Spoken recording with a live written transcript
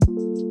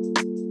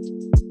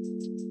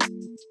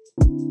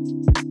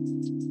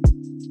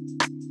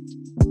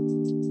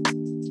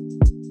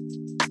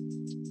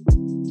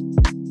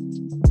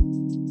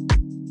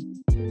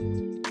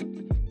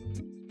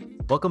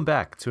Welcome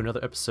back to another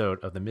episode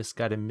of the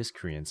Misguided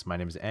Miscreants. My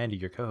name is Andy,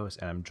 your co-host,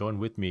 and I'm joined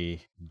with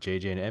me,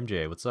 JJ and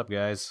MJ. What's up,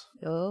 guys?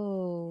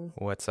 Oh.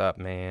 What's up,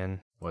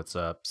 man? What's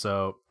up?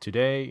 So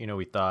today,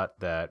 we thought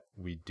that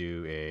we'd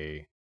do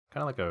a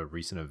kind of like a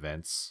recent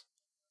events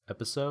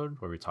episode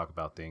where we talk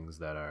about things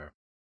that are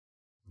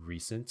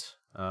recent,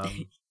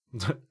 I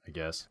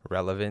guess.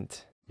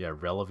 Relevant. Yeah,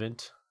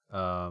 relevant.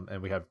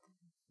 And we have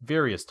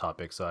various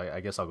topics, so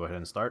I guess I'll go ahead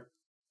and start.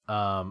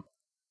 Are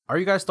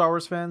you guys Star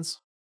Wars fans?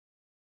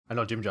 I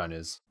know Jim John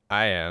is.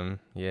 I am,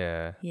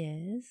 yeah.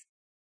 Yes.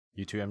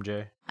 You too,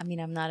 MJ? I mean,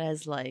 I'm not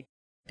as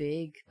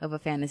big of a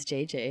fan as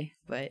JJ,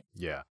 but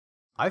Yeah.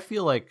 I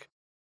feel like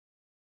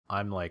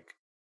I'm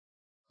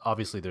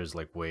obviously there's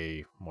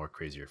way more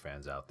crazier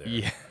fans out there.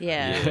 Yeah.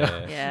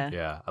 yeah. Yeah.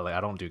 Yeah.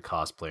 I don't do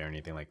cosplay or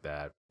anything like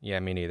that. Yeah,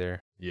 me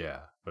neither. Yeah.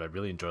 But I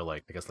really enjoy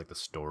I guess the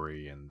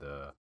story and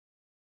the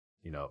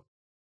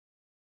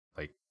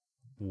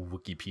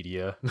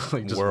Wikipedia.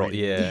 World,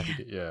 reading yeah.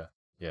 Wikipedia.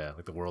 Yeah,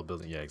 the world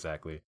building. Yeah,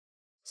 exactly.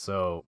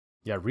 So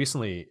yeah,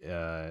 recently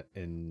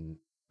in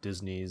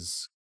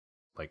Disney's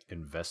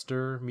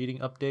investor meeting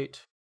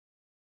update,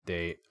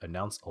 they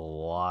announced a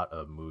lot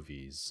of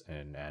movies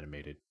and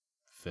animated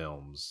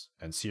films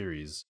and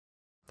series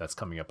that's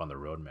coming up on the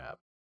roadmap.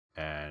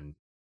 And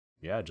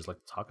yeah, I'd just like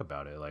to talk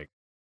about it.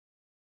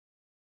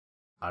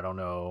 I don't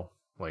know,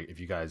 if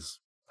you guys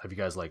have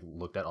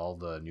looked at all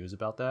the news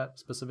about that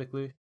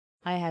specifically?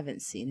 I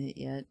haven't seen it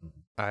yet.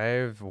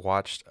 I've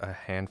watched a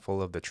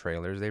handful of the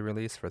trailers they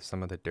released for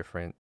some of the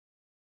different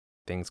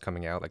things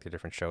coming out, like the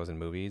different shows and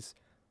movies.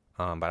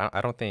 But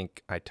I don't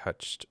think I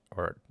touched,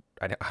 or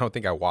I don't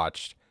think I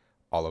watched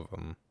all of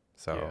them.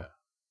 So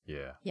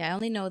Yeah. Yeah, I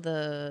only know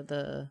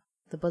the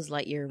Buzz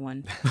Lightyear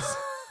one.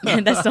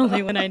 That's the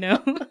only one I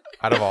know.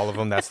 out of all of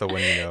them, that's the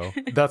one you know.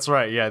 That's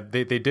right. Yeah,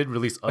 they did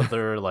release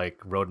other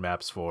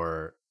roadmaps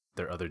for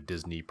their other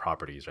Disney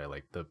properties, right?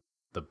 Like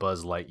the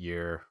Buzz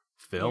Lightyear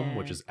film,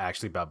 which Yeah. is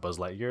actually about Buzz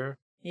Lightyear.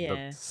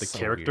 Yeah. The So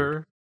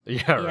character.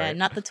 Yeah, Yeah, right.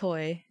 not the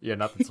toy. Yeah,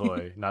 not the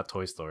toy, not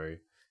Toy Story,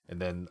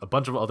 and then a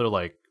bunch of other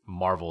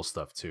Marvel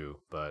stuff too.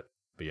 But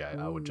yeah,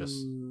 I would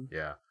just Ooh.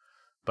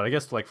 But I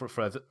guess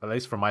for at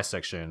least for my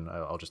section,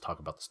 I'll just talk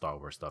about the Star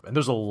Wars stuff. And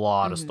there's a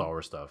lot of Mhm. Star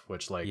Wars stuff,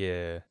 which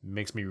Yeah.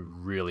 makes me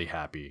really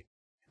happy.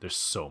 There's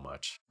so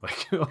much.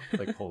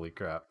 Holy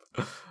crap.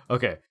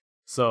 Okay.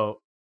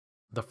 So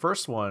the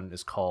first one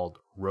is called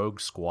Rogue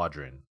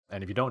Squadron.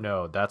 And if you don't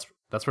know, that's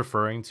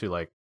referring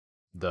to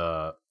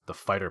the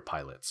fighter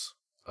pilots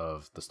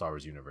of the Star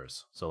Wars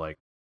universe. So I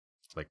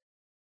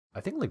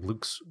think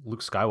Luke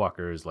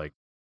Skywalker is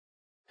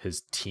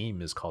his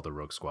team is called the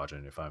Rogue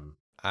Squadron, if I'm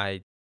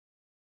I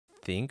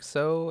think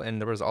so.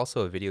 And there was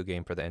also a video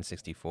game for the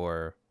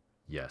N64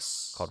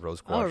 yes. called Rogue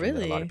Squadron.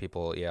 That a lot really?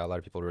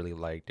 of people really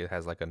liked. It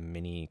has a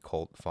mini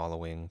cult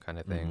following kind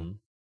of thing. Mhm.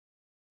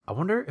 I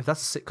wonder if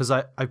that's because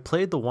I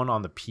played the one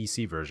on the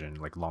PC version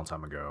a long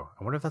time ago.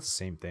 I wonder if that's the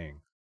same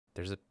thing.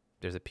 There's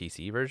a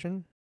PC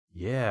version?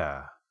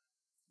 Yeah,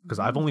 because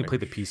I've only Are played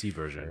the you PC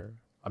version. sure?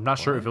 I'm not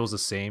sure if it What? was the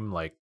same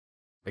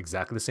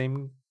exactly the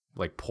same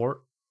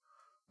port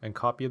and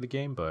copy of the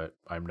game, but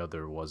I know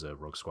there was a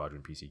Rogue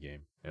Squadron PC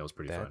game. And it was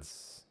pretty fun.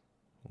 That's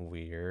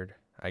weird.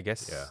 I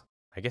guess Yeah.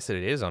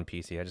 it is on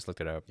PC. I just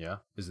looked it up. Yeah,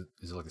 is it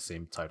the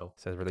same title?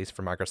 It says released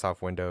for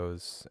Microsoft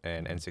Windows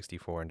and Mhm.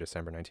 N64 in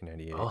December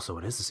 1998. Oh, so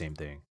it is the same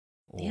thing.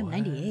 Damn, What?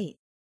 98.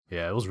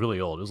 Yeah, it was really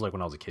old. It was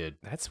when I was a kid.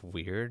 That's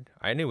weird.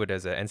 I knew it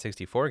as an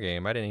N64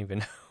 game. I didn't even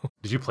know.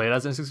 Did you play it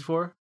as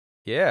N64?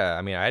 Yeah,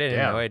 I mean, I didn't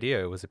Damn. no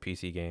idea it was a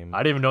PC game. I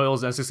didn't even know it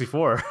was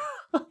N64.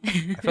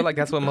 I feel like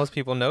that's what most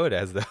people know it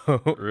as,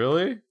 though.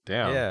 Really?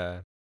 Damn.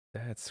 Yeah,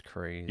 that's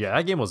crazy. Yeah,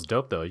 that game was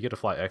dope though. You get to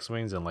fly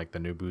X-wings and the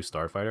Naboo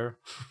starfighter.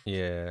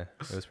 Yeah,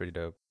 it was pretty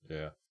dope.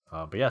 Yeah.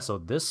 But yeah, so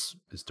this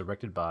is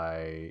directed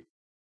by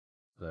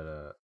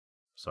the.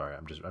 Sorry,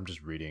 I'm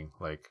just reading.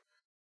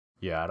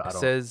 Yeah, I It don't.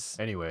 says,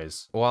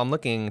 Anyways, well, I'm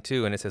looking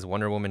too, and it says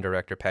Wonder Woman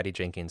director Patty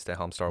Jenkins to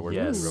helm Star Wars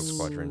Yes. Rogue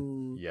Squadron.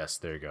 Ooh. yes,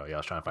 there you go. Yeah, I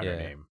was trying to find her Yeah.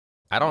 name.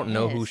 I don't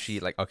know who Yes. she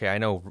okay. I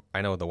know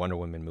the Wonder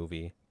Woman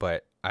movie,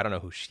 but I don't know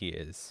who she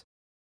is.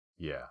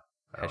 Yeah.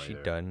 I Has don't she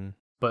either. done?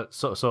 But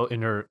so in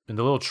the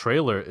little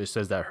trailer, it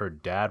says that her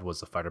dad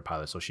was a fighter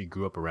pilot, so she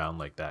grew up around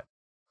that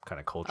kind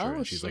of culture, Oh,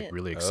 and she's shit.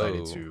 really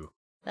excited Oh. to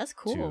That's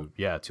cool.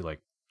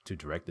 to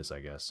direct this,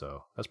 I guess.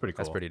 So that's pretty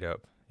cool. That's pretty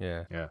dope.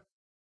 Yeah. Yeah.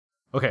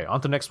 Okay, on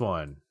to the next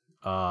one.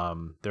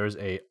 There's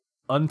a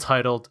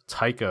untitled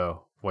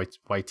Taika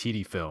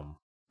Waititi film,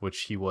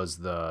 which he was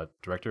the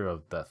director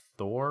of the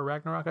Thor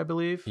Ragnarok, I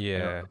believe. And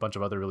Yeah. a bunch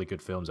of other really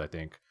good films, I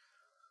think.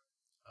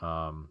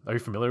 Are you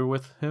familiar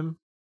with him?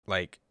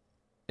 Like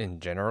in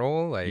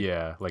general,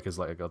 Yeah, his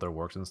other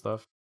works and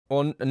stuff.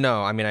 Well,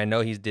 no. I mean, I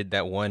know he's did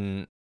that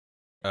one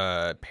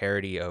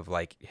parody of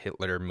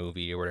Hitler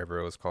movie or whatever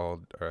it was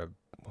called.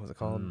 What was it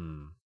called?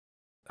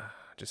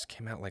 Just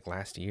came out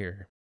last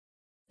year.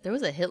 There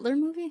was a Hitler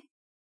movie?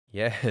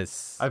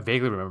 Yes. I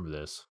vaguely remember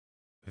this.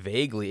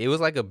 Vaguely, it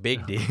was like a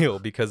big deal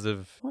because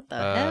of What the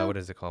hell? what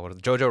is it called? What is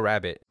it? Jojo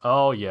Rabbit.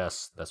 Oh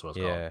yes, that's what it's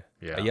Yeah. called.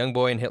 Yeah. A young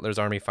boy in Hitler's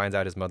army finds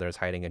out his mother is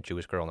hiding a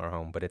Jewish girl in her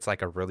home, but it's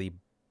like a really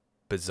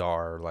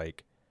bizarre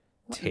like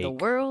What take. in the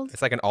world?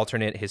 It's like an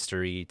alternate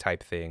history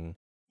type thing.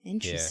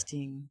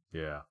 Interesting.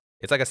 Yeah.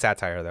 It's like a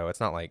satire though. It's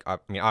not like I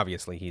mean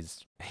obviously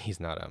he's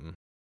not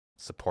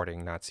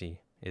supporting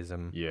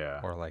Nazism Yeah.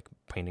 or like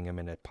painting him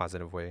in a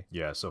positive way.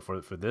 Yeah. So for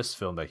this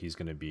film that he's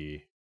gonna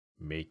be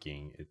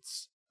making,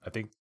 I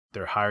think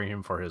they're hiring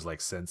him for his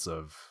like sense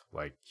of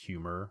like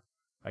humor,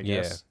 I Yeah.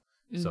 guess.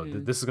 So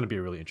Mhm. this is gonna be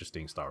a really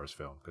interesting Star Wars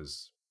film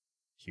because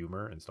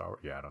humor in Star Wars.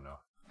 Yeah, I don't know.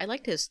 I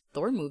liked his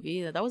Thor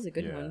movie. That was a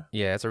good Yeah. one.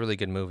 Yeah, it's a really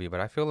good movie, but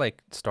I feel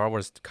like Star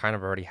Wars kind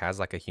of already has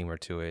like a humor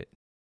to it.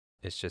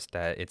 It's just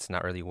that it's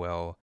not really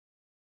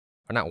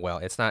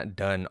it's not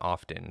done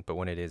often, but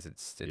when it is,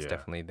 it's Yeah.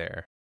 definitely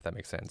there. If that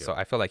makes sense. Yeah. So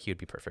I feel like he would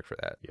be perfect for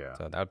that. Yeah.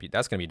 So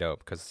that's gonna be dope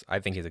because I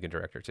think he's a good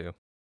director too.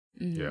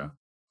 Mhm. Yeah.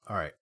 All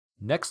right.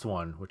 Next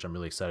one, which I'm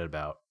really excited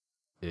about,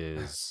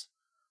 is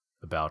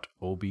about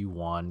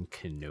Obi-Wan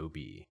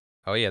Kenobi.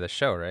 Oh yeah, the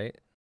show, right?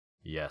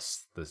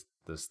 Yes, the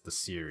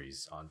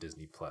series on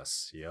Disney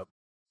Plus. Yep.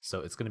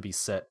 So it's going to be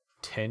set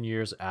 10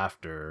 years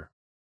after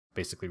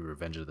basically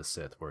Revenge of the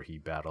Sith, where he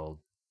battled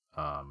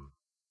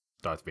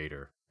Darth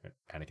Vader,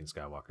 Anakin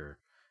Skywalker,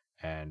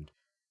 and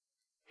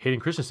Hayden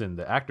Christensen,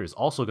 the actor, is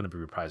also going to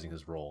be reprising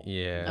his role.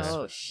 Yeah. in this- Oh,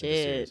 in the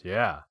shit. series.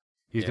 Yeah.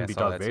 He's Yeah, going I to be saw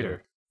Darth that too.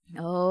 Vader.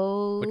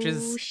 Oh, Which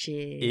is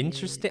shit.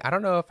 Interesting. I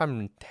don't know if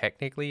I'm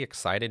technically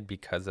excited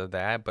because of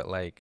that, but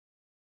like,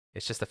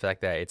 it's just the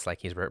fact that it's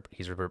like he's was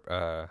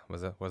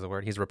the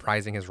word? He's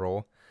reprising his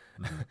role,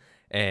 Mhm.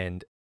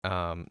 and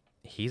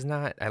he's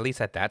not, at least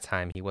at that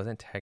time, he wasn't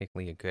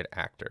technically a good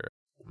actor.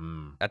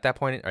 Mm. At that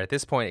point, or at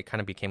this point, it kind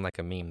of became like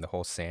a meme. The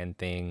whole sand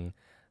thing,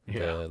 Yeah.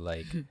 the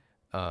like,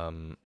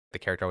 the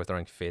character always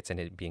throwing fits and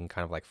it being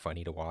kind of like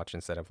funny to watch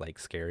instead of like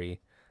scary.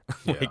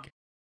 Yeah. Like,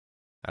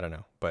 I don't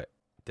know, but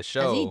the Has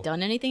show. he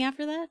done anything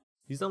after that?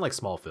 He's done like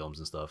small films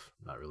and stuff.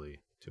 Not really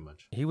too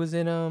much. He was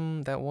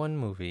in that one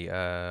movie,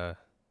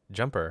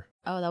 Jumper.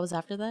 Oh, that was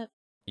after that?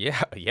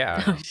 Yeah,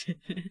 yeah, Oh, shit.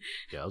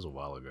 Yeah, that was a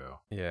while ago.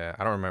 yeah.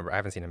 I don't remember. I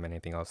haven't seen him in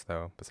anything else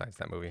though besides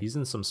that movie. He's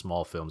in some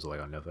small films like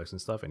on Netflix and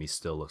stuff, and he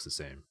still looks the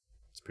same.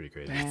 It's pretty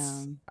crazy.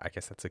 Damn. I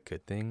guess that's a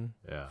good thing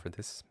Yeah. for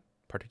this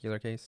particular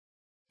case.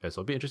 Yeah,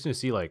 so it'll be interesting to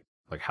see like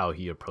how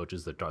he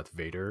approaches the Darth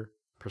Vader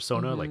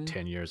persona like Mhm.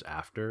 10 years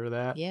after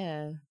that.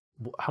 Yeah.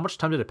 How much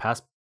time did it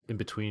pass in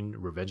between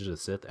Revenge of the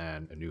Sith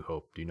and A New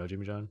Hope? Do you know,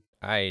 Jimmy John?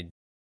 I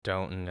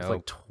don't It's know.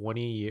 like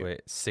 20 years.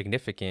 But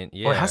significant.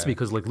 Yeah. Oh, it has to be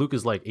because like Luke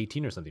is like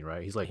 18 or something,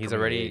 right? He's like He's coming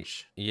of already.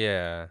 age.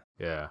 Yeah.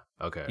 Yeah.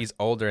 Okay. He's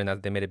older, and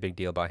that they made a big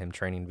deal about him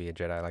training to be a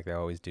Jedi, like they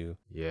always do.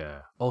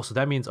 Yeah. Oh, so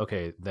that means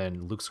okay,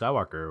 then Luke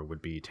Skywalker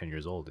would be 10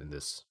 years old in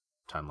this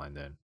timeline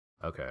then.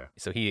 Okay.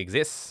 So he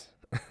exists,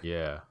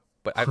 Yeah.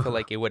 but I feel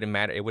like it wouldn't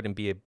matter. It wouldn't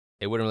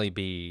really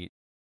be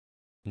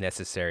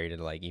necessary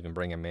to like even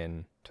bring him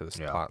in to this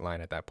Yeah. plot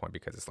line at that point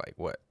because it's like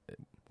what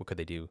could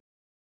they do?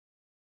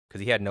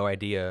 Because he had no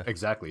idea.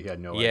 Exactly. He had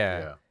no Yeah.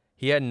 idea.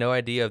 He had no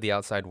idea of the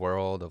outside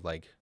world of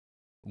like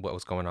what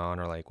was going on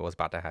or like what was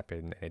about to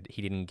happen. And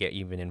he didn't get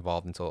even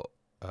involved until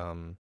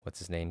what's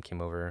his name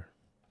came over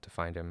to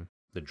find him.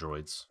 The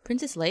droids.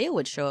 Princess Leia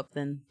would show up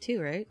then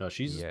too, right? No,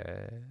 she's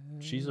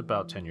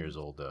about 10 years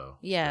old though.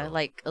 Yeah, still.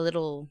 like a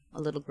little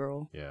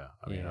girl. Yeah.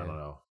 I mean, I Yeah. don't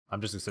know. I'm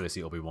just excited to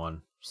see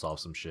Obi-Wan solve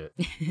some shit.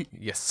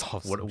 Yes,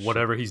 solve some shit.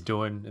 Whatever he's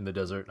doing in the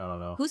desert, I don't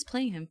know. Who's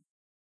playing him?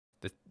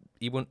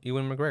 Ewan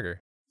McGregor,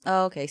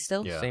 Oh, okay,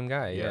 still? Yeah. same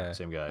guy. Yeah.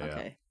 Same guy, yeah.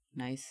 Okay,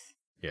 nice.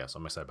 Yeah, so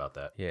I'm excited about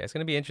that. Yeah, it's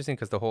gonna be interesting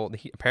because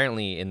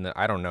apparently in the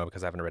I don't know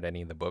because I haven't read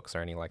any of the books or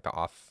any like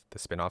the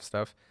spin-off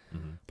stuff,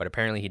 Mhm. but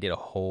apparently he did a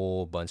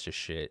whole bunch of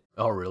shit.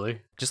 Oh,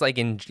 really? Just like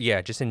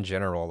just in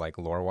general, like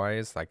lore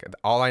wise, like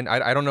all I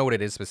don't know what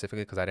it is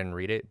specifically because I didn't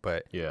read it,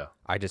 but Yeah.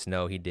 I just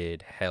know he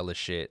did hella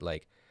shit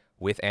like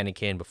with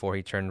Anakin before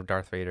he turned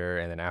Darth Vader,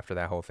 and then after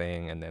that whole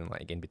thing, and then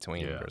like in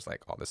between Yeah. there's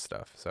like all this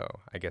stuff. So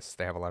I guess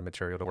they have a lot of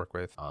material to work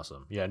with.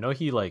 Awesome. Yeah, I know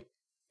he like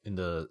in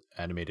the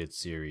animated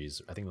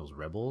series, I think it was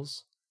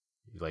Rebels,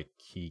 like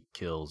he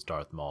kills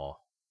Darth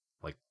Maul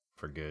like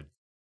for good.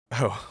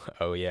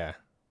 Oh yeah.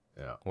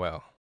 Yeah.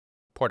 Well,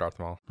 poor Darth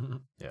Maul.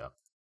 Yeah.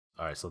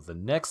 All right, so the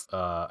next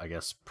I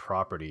guess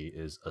property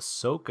is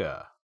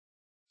Ahsoka.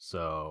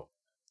 So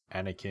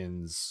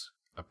Anakin's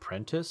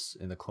apprentice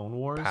in the Clone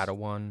Wars.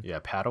 Padawan. Yeah,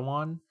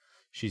 Padawan.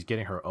 She's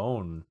getting her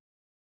own.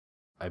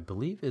 I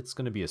believe it's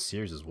going to be a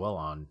series as well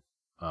on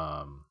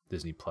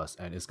Disney Plus,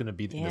 and it's going to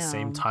be in the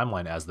same Damn.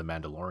 timeline as The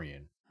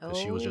Mandalorian. 'Cause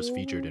she was just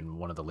featured Oh. in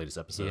one of the latest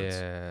episodes.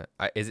 Yeah.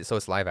 Is it so?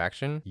 It's live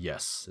action.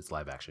 Yes, it's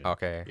live action.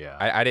 Okay. Yeah.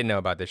 I didn't know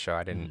about this show.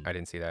 I didn't Mhm. I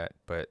didn't see that,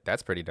 but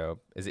that's pretty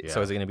dope. Is it? Yeah.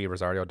 So is it gonna be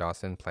Rosario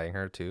Dawson playing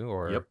her too,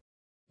 or?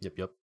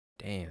 Yep.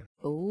 Damn.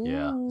 Ooh.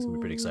 Yeah, it's gonna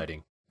be pretty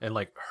exciting. And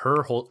like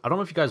her whole, I don't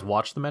know if you guys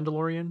watched The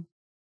Mandalorian,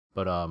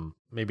 but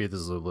maybe this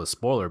is a little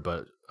spoiler,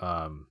 but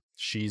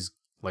she's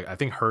like, I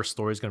think her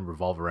story is gonna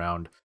revolve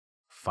around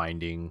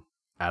finding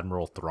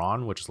Admiral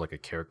Thrawn, which is like a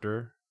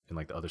character in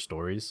like the other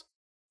stories,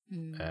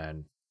 Mm.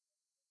 and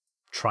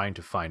trying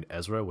to find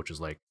Ezra, which is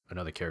like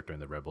another character in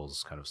the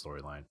Rebels kind of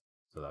storyline.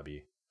 So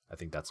I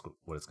think that's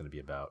what it's going to be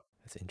about.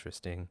 That's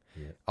interesting.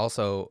 Yeah.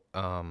 Also,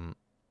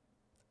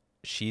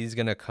 she's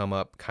gonna come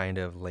up kind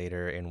of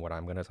later in what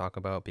I'm gonna talk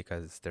about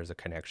because there's a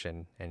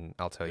connection, and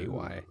I'll tell you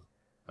why.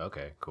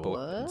 Okay, cool.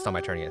 But it's not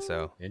my turn yet,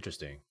 so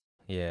Interesting.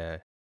 yeah,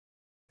 it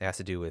has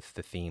to do with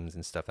the themes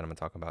and stuff that I'm gonna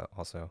talk about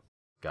also.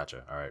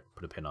 Gotcha. All right,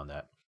 put a pin on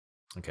that.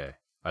 Okay.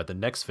 All right, the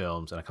next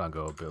films, and I can't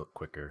go a bit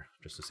quicker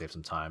just to save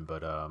some time,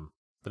 but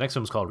the next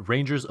film is called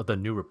Rangers of the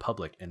New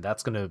Republic, and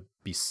that's gonna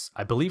be,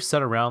 I believe,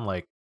 set around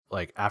like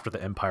after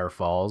the Empire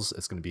falls.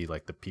 It's gonna be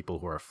like the people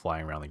who are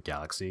flying around the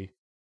galaxy,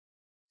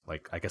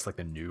 like I guess like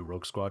the new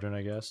Rogue Squadron,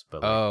 I guess.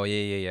 But like, Oh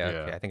yeah.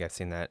 Okay, I think I've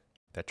seen that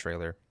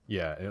trailer.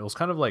 yeah, and it was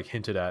kind of like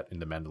hinted at in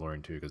the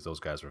Mandalorian too, because those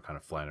guys were kind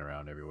of flying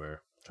around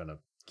everywhere, trying to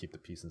keep the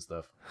peace and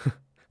stuff.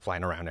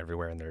 Flying around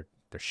everywhere in their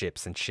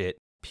ships and shit,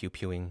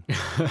 pew-pewing.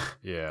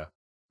 Yeah.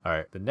 All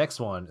right, the next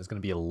one is gonna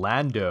be a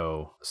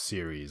Lando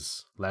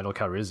series, Lando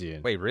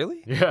Calrissian. Wait,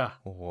 really? Yeah.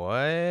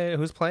 What?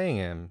 Who's playing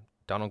him?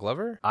 Donald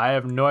Glover? I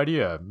have no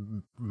idea.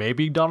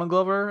 Maybe Donald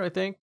Glover, I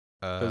think.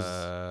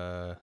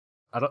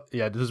 I don't.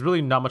 Yeah, there's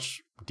really not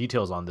much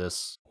details on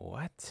this.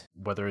 What?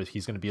 Whether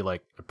he's going to be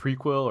like a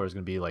prequel or is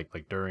going to be like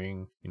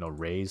during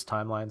Ray's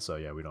timeline. So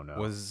yeah, we don't know.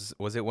 Was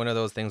it one of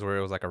those things where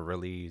it was like a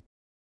really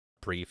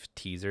brief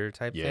teaser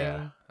type thing?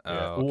 Yeah.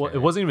 Oh, Well, okay. it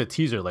wasn't even a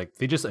teaser. Like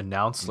they just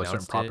announced like certain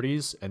Announced it?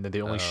 properties, and then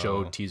they only Oh.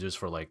 showed teasers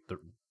for like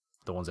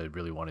the ones they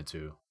really wanted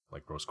to,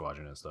 like Rogue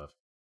Squadron and stuff.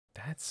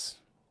 That's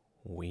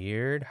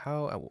weird.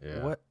 How?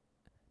 Yeah. What?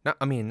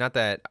 Not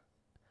that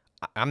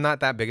I'm not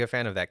that big a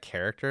fan of that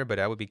character, but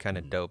that would be kind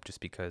of dope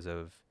just because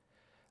of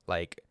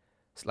like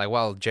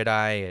while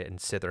Jedi and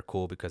Sith are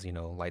cool because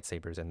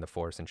lightsabers and the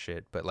Force and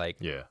shit, but like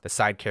Yeah. the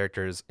side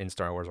characters in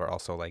Star Wars are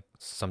also like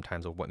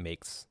sometimes what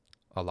makes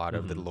a lot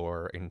of the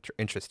lore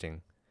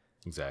interesting.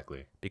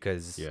 Exactly.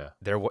 Because Yeah.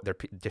 they're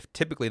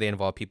typically they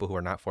involve people who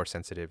are not Force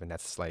sensitive, and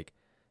that's like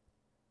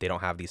they don't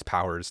have these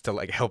powers to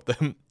like help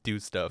them do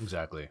stuff.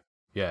 Exactly.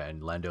 Yeah,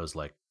 and Lando's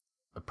like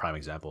a prime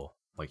example.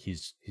 Like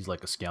he's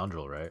like a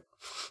scoundrel, right?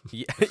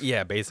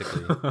 Yeah,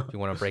 basically. If you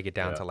want to break it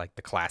down Yeah. to like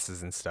the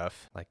classes and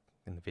stuff, like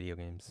in the video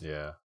games.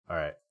 Yeah. All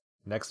right.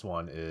 Next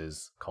one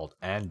is called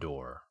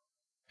Andor,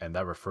 and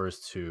that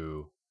refers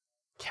to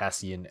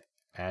Cassian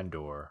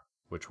Andor,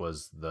 which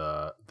was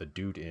the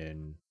dude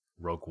in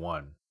Rogue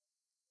One,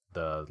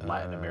 the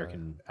Latin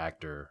American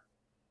actor.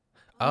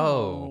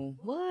 Oh,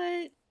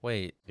 What?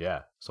 wait,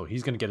 Yeah. So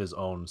he's gonna get his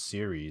own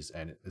series,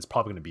 and it's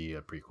probably gonna be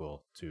a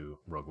prequel to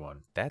Rogue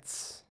One.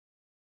 that's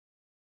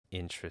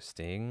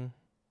interesting.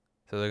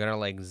 So they're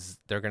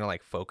gonna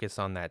focus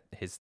on that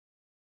his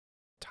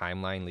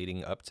timeline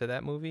leading up to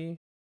that movie.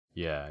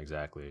 Yeah,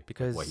 exactly. Like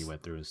Because what he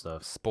went through and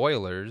stuff.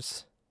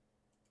 Spoilers,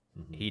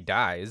 Mhm. he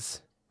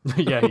dies.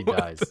 Yeah, he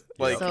dies.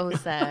 Like- So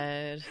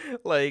sad.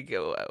 Like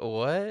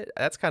what?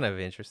 That's kind of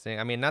interesting.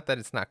 I mean, not that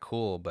it's not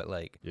cool, but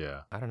like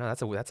Yeah. I don't know.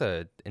 That's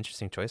a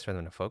interesting choice for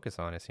them to focus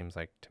on. It seems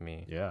like to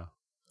me. Yeah.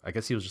 I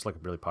guess he was just like a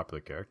really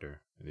popular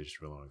character, and they just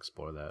really want to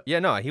explore that. Yeah,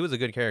 no, he was a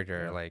good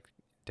character. Yeah. Like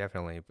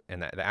definitely,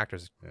 and the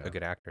actor's Yeah. a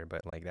good actor.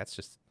 But like that's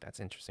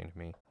interesting to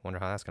me. Wonder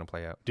how that's gonna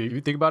play out. Dude, if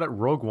you think about it,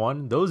 Rogue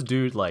One, those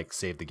dudes like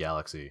saved the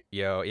galaxy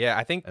Yo, yeah,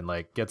 I think and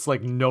like gets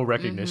like no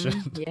recognition.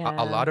 Mhm,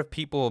 yeah. a lot of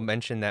people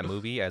mention that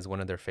movie as one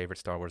of their favorite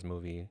Star Wars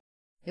movie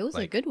It was a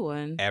like, good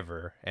one.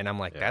 ever, and I'm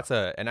like, Yeah.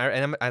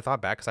 I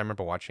thought back because I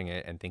remember watching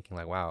it and thinking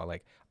like, wow,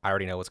 like I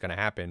already know what's gonna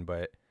happen,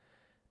 but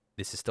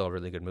this is still a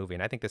really good movie.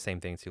 And I think the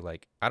same thing too.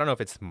 Like, I don't know if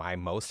it's my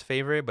most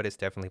favorite, but it's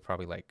definitely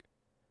probably like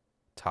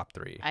top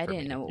 3. I for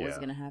didn't me. know what was Yeah.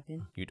 gonna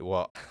happen.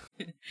 Well,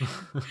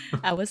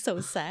 I was so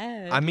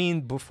sad. I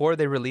mean, before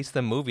they released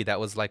the movie, that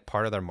was like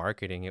part of their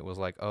marketing. It was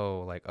like,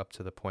 oh, like up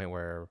to the point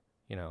where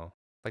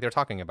like they're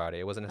talking about it.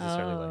 It wasn't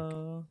necessarily like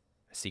Oh.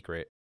 a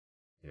secret.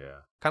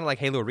 Yeah. Kind of like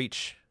Halo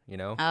Reach,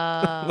 Oh.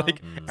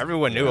 like Mm.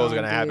 everyone knew what was Oh,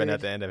 gonna happen at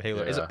dude. the end of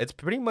Halo. Yeah. It's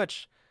pretty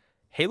much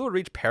Halo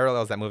Reach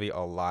parallels that movie a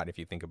lot if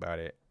you think about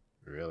it.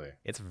 Really?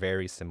 It's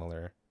very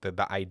similar. The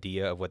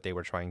idea of what they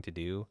were trying to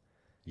do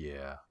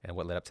Yeah. and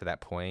what led up to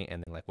that point,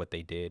 and then like what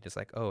they did. It's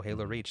like, oh,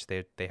 Halo Reach.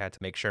 They had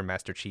to make sure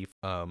Master Chief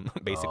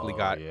basically Oh,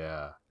 got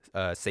yeah.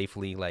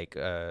 safely like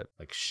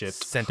Like shipped.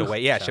 sent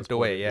away. Yeah, shipped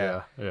away.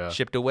 Transported. Yeah. Yeah.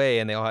 Shipped away,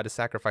 and they all had to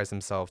sacrifice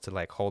themselves to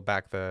like hold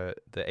back the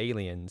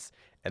aliens.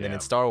 And then in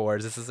Damn. Star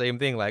Wars, it's the same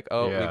thing. Like,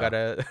 oh, we Yeah.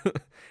 gotta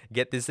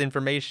get this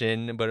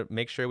information, but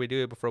make sure we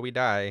do it before we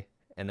die,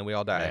 and then we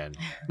all die.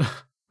 Man.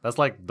 That's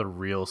like the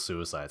real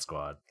Suicide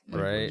Squad.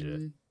 Like, Right. legit.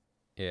 Mhm.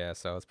 Yeah,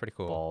 so it's pretty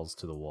cool. Balls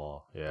to the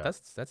wall. Yeah.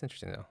 That's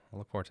interesting though. I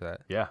look forward to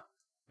that. Yeah.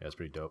 Yeah, it's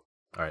pretty dope.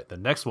 All right. The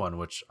next one,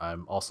 which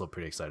I'm also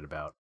pretty excited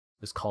about,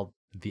 is called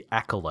The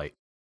Acolyte.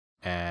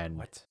 And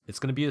What? it's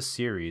going to be a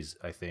series,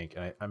 I think.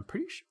 And I'm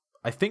pretty sure.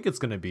 I think it's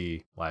going to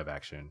be live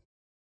action.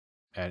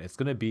 And it's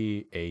going to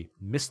be a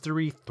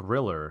mystery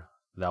thriller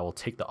that will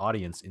take the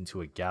audience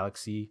into a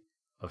galaxy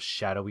of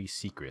shadowy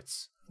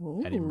secrets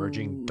and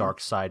emerging Ooh. dark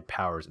side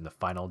powers in the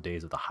final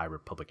days of the High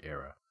Republic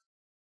era.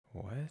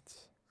 What?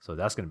 So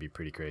that's going to be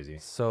pretty crazy.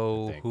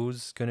 So think.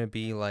 who's gonna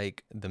be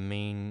like the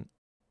main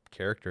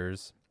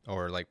characters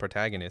or like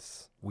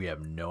protagonists. We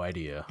have no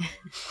idea.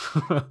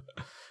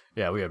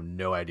 Yeah, we have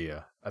no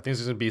idea. I think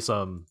there's gonna be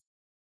some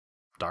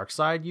dark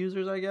side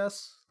users, I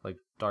guess, like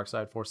dark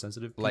side force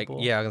sensitive people. Like,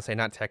 yeah, I was gonna say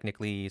not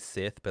technically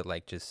Sith, but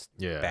like just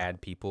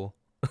bad people.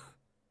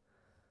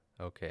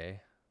 Okay.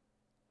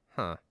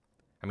 Huh.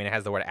 I mean, it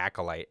has the word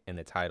acolyte in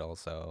the title,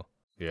 so.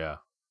 Yeah.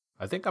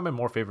 I think I'm in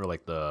more favor of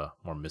like the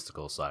more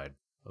mystical side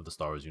of the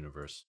Star Wars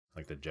universe,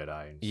 like the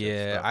Jedi and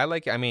Yeah, stuff. I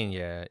like. I mean,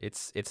 yeah,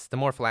 it's the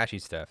more flashy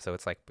stuff, so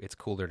it's like it's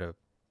cooler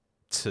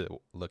to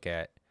look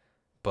at,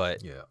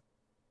 but Yeah.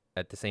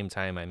 at the same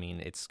time, I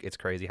mean, it's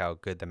crazy how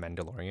good the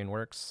Mandalorian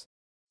works.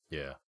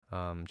 Yeah.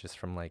 Just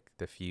from like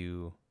the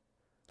few,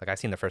 like I've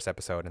seen the first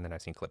episode and then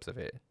I've seen clips of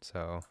it,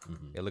 so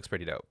it looks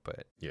pretty dope.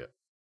 But yeah.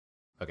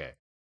 Okay.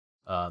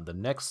 The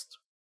next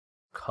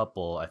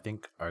couple I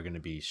think are going to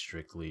be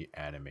strictly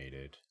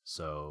animated.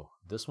 So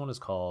this one is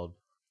called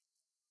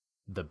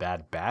The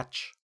Bad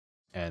Batch,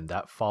 and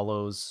that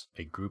follows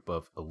a group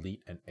of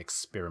elite and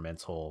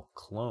experimental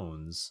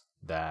clones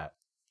that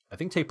I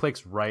think take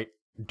place right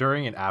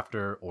during and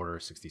after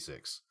Order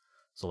 66.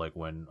 So like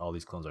when all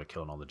these clones are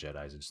killing all the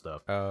Jedis and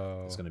stuff,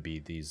 it's going to be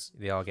these.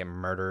 They all get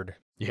murdered.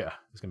 Yeah,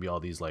 it's going to be all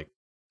these like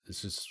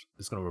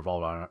it's going to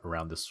revolve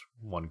around this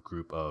one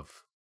group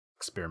of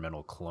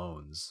experimental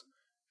clones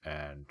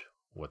and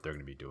what they're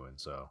going to be doing.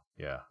 So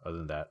yeah, other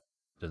than that,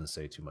 it doesn't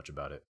say too much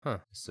about it. Huh.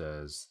 It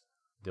says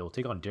they will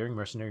take on daring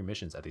mercenary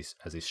missions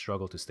as they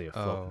struggle to stay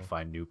afloat and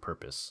find new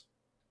purpose.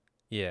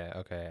 Yeah,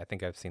 okay. I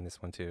think I've seen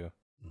this one too.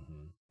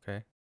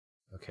 Okay.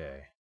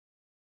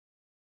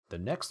 The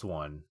next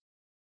one,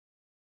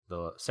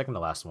 the second to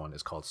last one,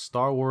 is called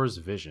Star Wars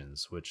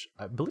Visions, which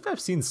I believe I've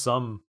seen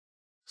some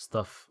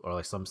stuff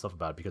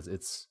about it because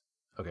it's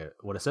okay.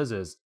 What it says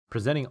is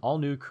presenting all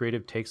new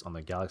creative takes on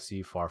the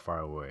galaxy far, far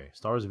away.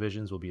 Star Wars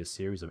Visions will be a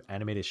series of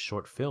animated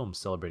short films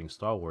celebrating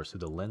Star Wars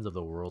through the lens of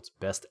the world's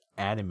best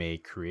anime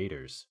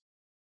creators.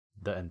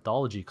 The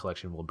anthology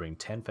collection will bring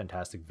 10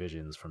 fantastic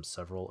visions from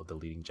several of the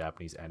leading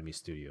Japanese anime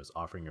studios,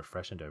 offering a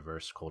fresh and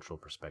diverse cultural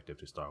perspective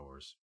to Star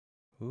Wars.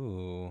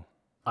 Ooh.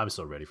 I'm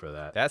so ready for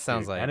that. That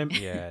sounds like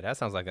that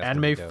sounds like that's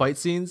anime fight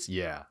scenes.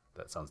 Yeah,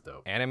 that sounds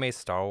dope. Anime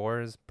Star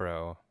Wars,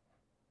 bro.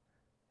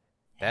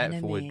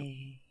 That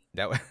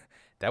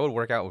would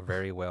work out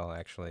very well,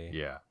 actually.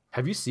 Yeah.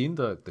 Have you seen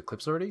the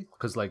clips already?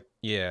 Because like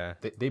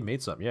they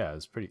made some. Yeah,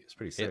 it's pretty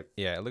sick.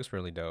 It looks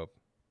really dope.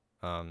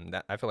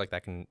 That I feel like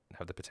that can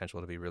have the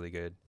potential to be really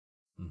good.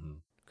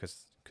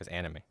 Because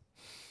anime.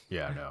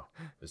 Yeah, I know.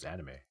 It's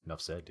anime. Enough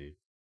said, dude.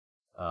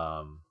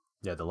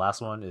 Yeah, the last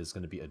one is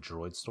going to be a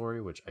droid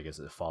story, which I guess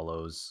it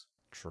follows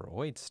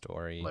droid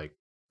story like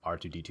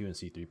R2D2 and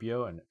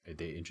C3PO, and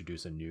they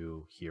introduce a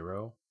new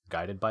hero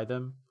guided by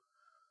them.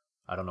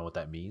 I don't know what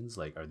that means.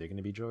 Like, are they going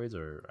to be droids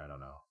or I don't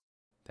know.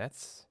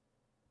 That's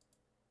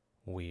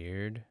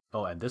weird.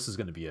 Oh, and this is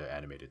going to be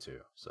animated too.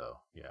 So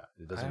yeah,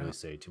 it doesn't really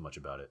say too much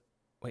about it.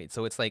 Wait,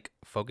 so it's like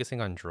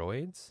focusing on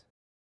droids?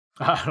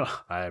 I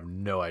have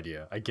no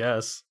idea. I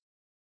guess.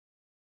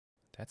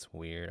 That's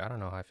weird. I don't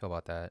know how I feel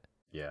about that.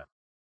 Yeah.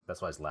 That's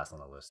why it's last on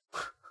the list.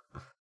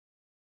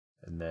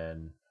 And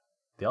then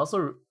they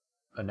also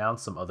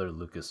announced some other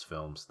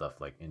Lucasfilm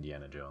stuff like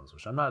Indiana Jones,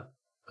 which I'm not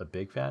a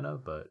big fan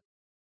of, but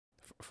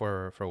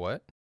for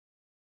what?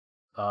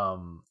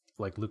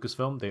 Like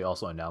Lucasfilm, they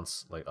also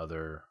announced like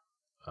other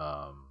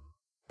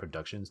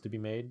productions to be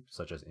made,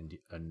 such as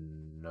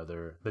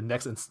the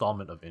next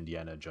installment of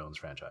Indiana Jones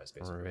franchise,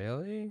 basically.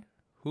 Really?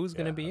 Who's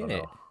gonna be in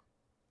it?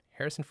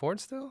 Harrison Ford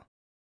still?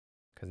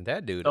 Because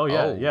that dude. Oh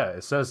yeah.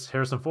 It says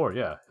Harrison Ford.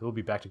 Yeah, he'll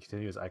be back to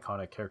continue his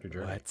iconic character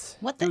journey.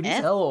 What the dude? F?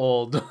 He's hell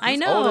old. I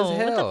know. Old as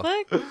hell.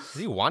 What the fuck?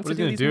 Does he want What to is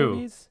he do gonna these do?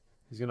 movies?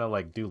 He's gonna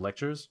like do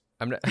lectures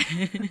I'm not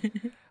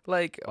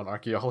like on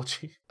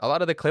archaeology. a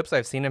lot of the clips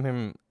I've seen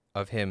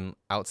of him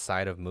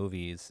outside of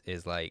movies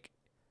is like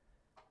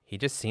he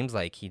just seems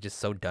like he's just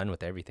so done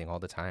with everything all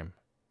the time.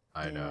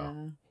 I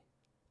know.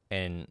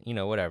 And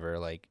whatever,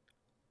 like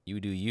you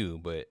do you,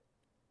 but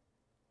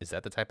is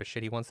that the type of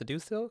shit he wants to do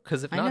still?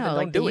 Because if not, then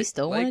don't do you it.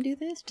 still want to do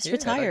this? Just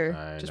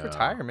retire. Just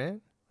retire,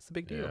 man. It's a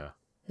big deal. Yeah.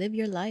 Live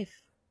your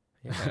life.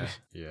 Yeah.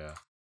 Yeah.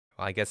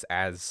 Well, I guess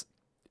as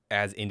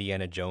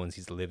Indiana Jones,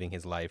 he's living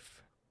his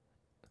life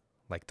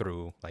like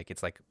through like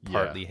it's like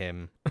partly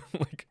him.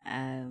 Like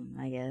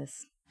I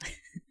guess.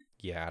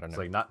 Yeah, I don't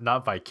know. It's like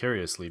not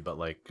vicariously, but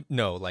like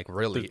no, like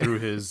really through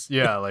his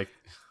like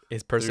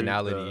his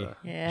personality.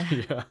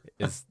 Yeah.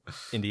 Is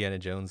Indiana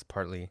Jones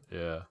partly.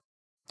 Yeah.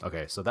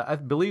 Okay, so that I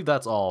believe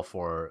that's all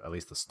for at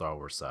least the Star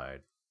Wars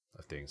side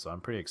of things. So I'm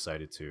pretty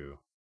excited to.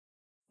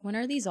 When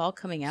are these all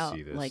coming out?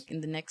 See this. Like in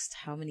the next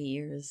how many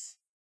years?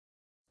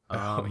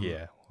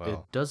 It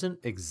Well, doesn't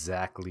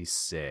exactly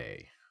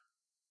say,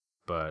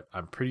 but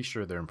I'm pretty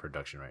sure they're in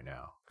production right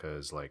now.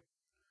 Because like,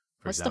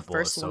 for What's example, the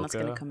first Ahsoka, one that's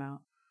gonna come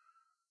out?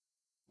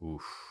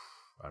 Oof,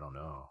 I don't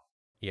know.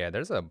 yeah,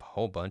 there's a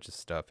whole bunch of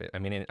stuff. I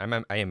mean,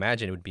 I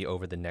imagine it would be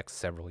over the next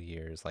several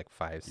years, like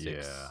 5,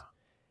 6,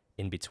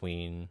 in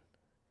between,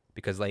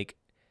 because like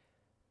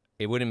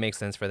it wouldn't make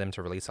sense for them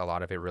to release a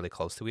lot of it really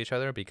close to each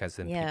other, because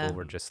then Yeah. people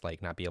would just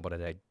like not be able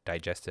to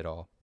digest it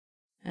all.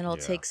 And it'll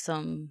Yeah. take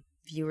some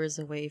viewers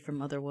away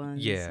from other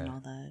ones Yeah. and all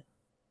that.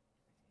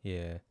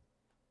 Yeah.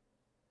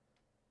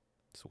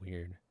 It's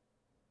weird.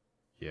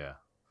 Yeah,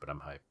 but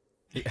I'm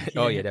hyped.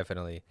 Oh yeah,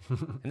 definitely.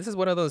 And this is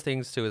one of those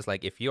things too, is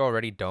like, if you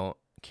already don't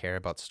care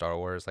about Star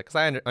Wars, like,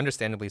 because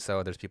understandably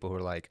so, there's people who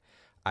are like,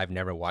 I've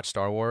never watched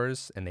Star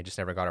Wars and they just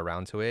never got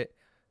around to it,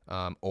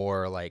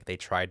 or like they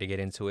tried to get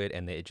into it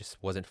and it just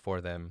wasn't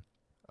for them,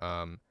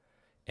 and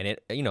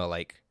it, you know,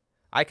 like,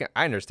 I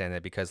understand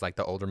that, because like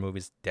the older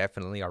movies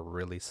definitely are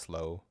really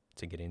slow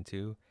to get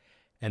into,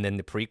 and then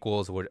the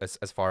prequels would,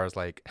 as far as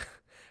like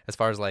as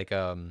far as like,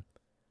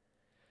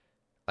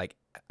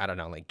 I don't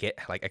know, like, get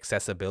like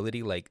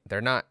accessibility, like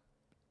they're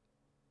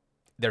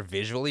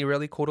visually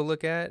really cool to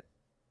look at,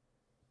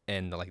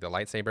 and like the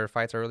lightsaber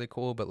fights are really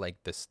cool, but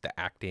like the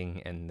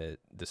acting and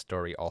the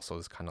story also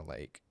is kind of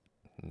like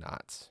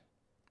not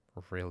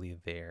really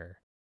there.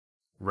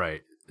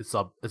 Right. It's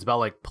about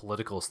like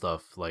political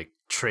stuff, like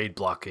trade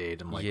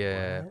blockade. I'm like,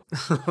 Yeah.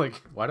 what? Like,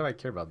 why do I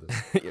care about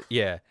this?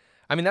 Yeah,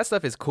 I mean, that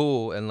stuff is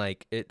cool, and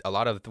like a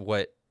lot of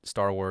what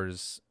Star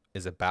Wars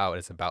is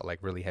about like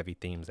really heavy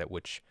themes, at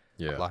which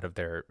a lot of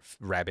their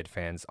rabid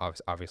fans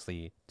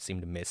obviously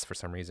seem to miss for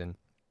some reason.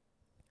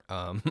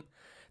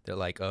 They're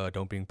like,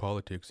 don't bring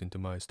politics into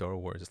my Star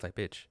Wars. It's like,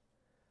 bitch,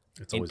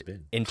 It's always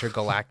been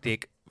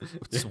intergalactic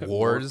wars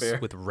warfare.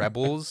 with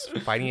rebels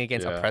fighting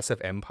against Yeah.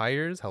 oppressive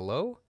empires.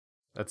 Hello?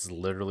 That's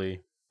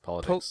literally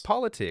politics.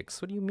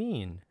 Politics. What do you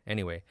mean?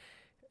 Anyway,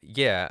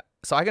 yeah.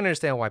 So I can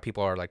understand why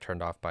people are like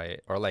turned off by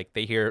it, or like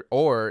they hear,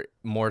 or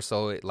more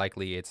so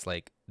likely it's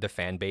like the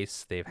fan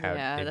base they've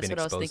Yeah, that's been what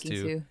I was exposed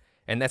thinking to. too.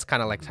 And that's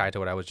kind of like tied to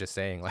what I was just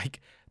saying,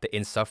 like the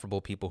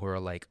insufferable people who are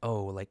like,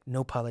 oh, like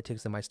no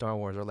politics in my Star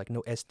Wars, or like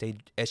no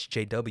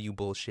SJW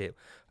bullshit,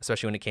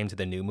 especially when it came to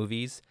the new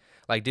movies.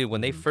 Like, dude,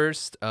 when they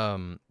first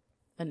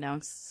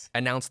announced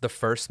the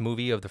first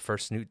movie of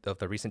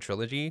the recent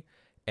trilogy,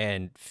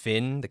 and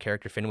Finn, the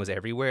character Finn, was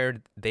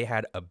everywhere, they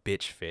had a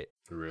bitch fit.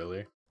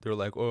 Really? They're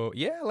like, oh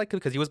yeah, like,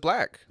 because he was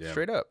black, Yeah.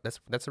 straight up.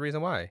 That's the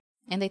reason why.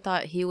 And they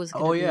thought he was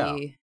gonna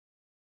be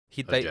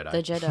Jedi.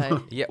 the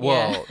Jedi. Yeah,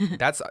 well,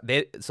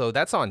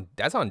 that's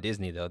on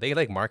Disney though. They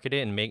like marketed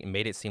it and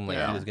made it seem like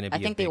he was gonna be. I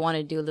think they want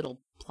to do a little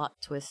plot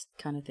twist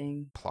kind of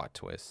thing. Plot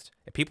twist.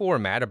 If people were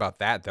mad about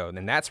that though,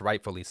 then that's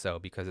rightfully so,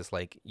 because it's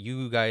like,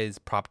 you guys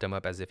propped him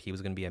up as if he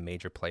was gonna be a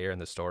major player in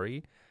the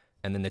story,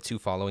 and then the two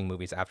following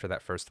movies after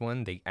that first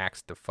one, they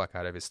axed the fuck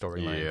out of his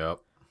storyline. Yep.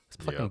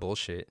 It's fucking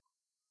bullshit.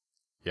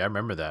 Yeah, I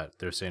remember that.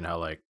 They're saying how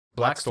like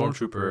Black Black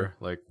Stormtrooper,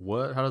 like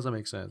what? How does that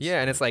make sense?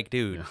 Yeah, and it's like,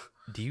 dude, Yeah.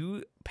 do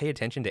you pay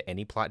attention to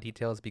any plot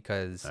details?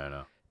 Because I don't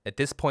know. at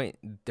this point,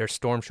 they're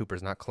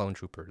stormtroopers, not clone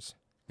troopers.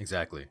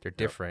 Exactly. They're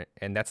different,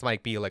 and that's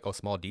might be like a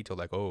small detail,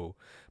 like, oh,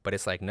 but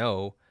it's like,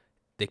 no,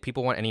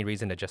 people want any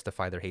reason to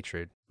justify their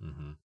hatred.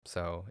 Mm-hmm.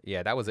 So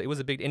yeah, it was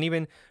a big, and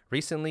even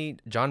recently,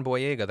 John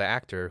Boyega, the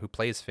actor who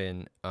plays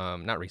Finn,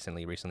 not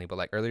recently, but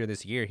like earlier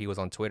this year, he was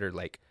on Twitter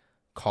like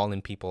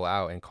calling people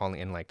out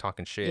and like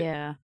talking shit.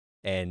 Yeah.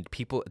 And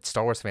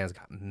Star Wars fans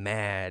got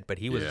mad, but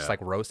he was just like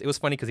roast. It was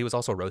funny because he was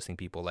also roasting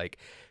people. Like,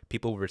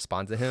 people would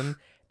respond to him,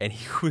 and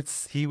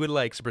he would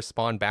like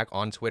respond back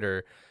on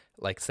Twitter,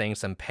 like saying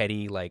some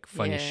petty, like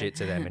funny shit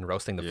to them and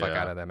roasting the fuck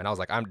out of them. And I was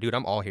like, I'm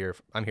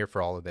here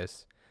for all of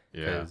this.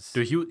 Yeah,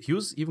 dude, he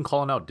was even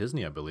calling out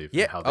Disney, I believe.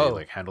 Yeah, how they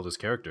like handled his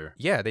character.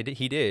 Yeah,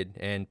 he did,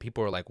 and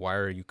people were like, "Why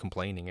are you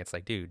complaining?" It's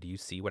like, dude, do you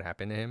see what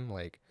happened to him?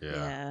 Like,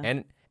 Yeah.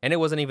 And it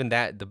wasn't even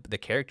that the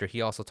character.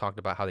 He also talked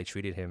about how they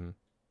treated him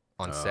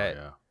on set.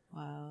 Yeah.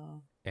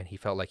 Wow. And he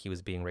felt like he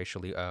was being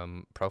racially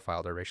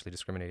profiled or racially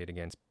discriminated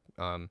against,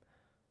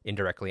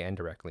 indirectly and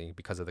directly,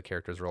 because of the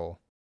character's role.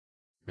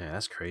 Man,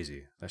 that's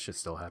crazy. That shit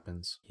still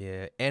happens.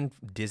 Yeah, and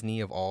Disney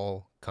of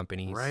all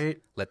companies,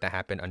 Right? let that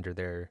happen under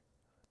their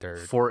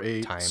For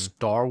a time.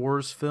 Star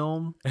Wars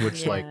film,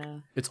 which like Yeah.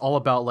 it's all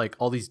about like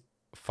all these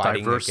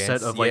Fighting diverse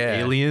against, set of like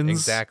aliens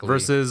exactly.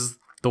 versus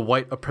the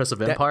white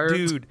oppressive empire.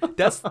 Dude,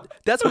 that's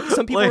what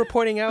some people were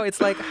pointing out. It's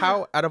like,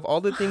 how out of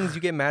all the things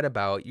you get mad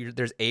about,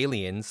 there's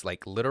aliens,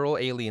 like literal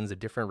aliens of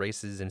different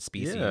races and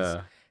species,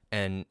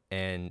 and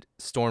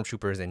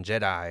stormtroopers and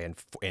Jedi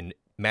and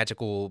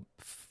magical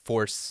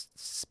force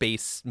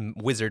space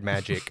wizard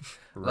magic,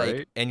 Right?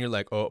 like, and you're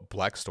like, oh,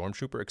 black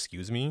stormtrooper,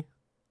 excuse me.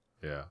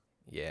 Yeah.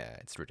 Yeah,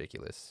 it's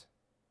ridiculous.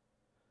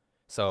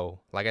 So,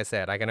 like I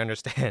said, I can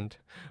understand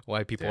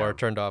why people are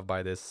turned off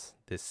by this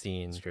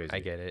scene. It's crazy. I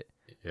get it.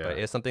 Yeah. But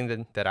it's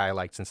something that I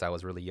liked since I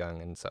was really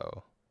young, and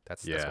so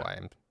that's why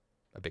I'm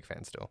a big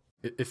fan still.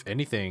 If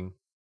anything,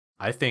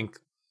 I think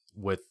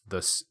with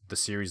the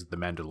series The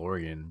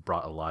Mandalorian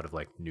brought a lot of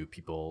like new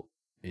people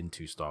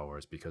into Star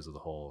Wars because of the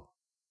whole.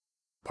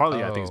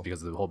 Partly, I think it's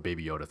because of the whole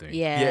Baby Yoda thing.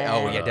 Yeah.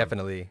 Oh, yeah,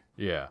 definitely.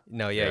 Yeah.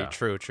 No, yeah,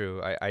 true.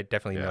 I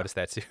definitely noticed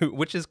that too,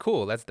 which is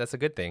cool. That's a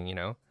good thing, you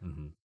know.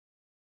 Mm-hmm.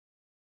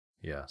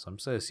 Yeah, so I'm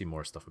excited to see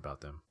more stuff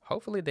about them.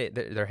 Hopefully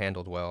they're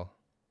handled well,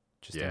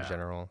 just in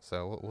general.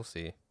 So we'll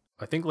see.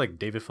 I think like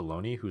David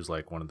Filoni, who's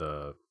like one of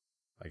the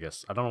I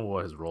guess I don't know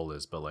what his role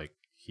is, but like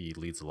he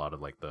leads a lot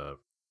of like the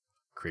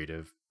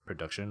creative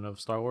production of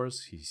Star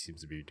Wars. He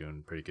seems to be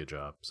doing a pretty good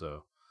job.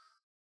 So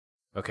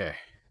okay,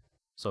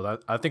 so that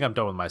I think I'm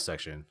done with my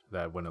section.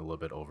 That went a little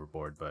bit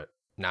overboard, but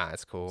Nah,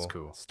 it's cool. it's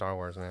cool. Star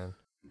Wars, man.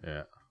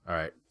 Yeah. All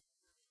right.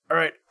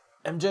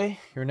 MJ,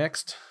 you're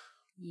next.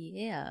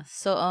 Yeah.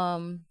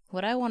 So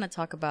what I want to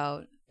talk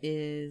about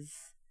is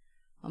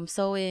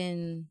so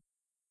in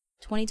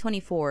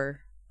 2024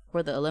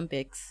 for the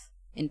Olympics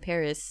in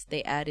Paris,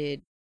 they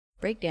added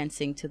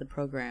breakdancing to the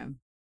program.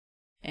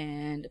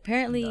 And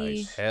apparently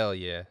Nice. Hell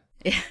yeah.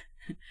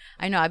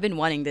 I know I've been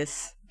wanting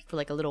this for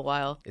like a little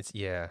while.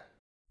 Yeah.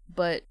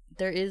 But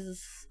there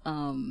is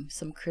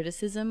some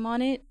criticism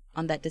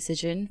on that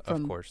decision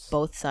from Of course.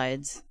 both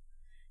sides.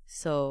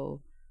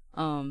 So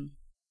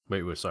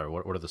Wait, sorry.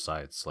 What are the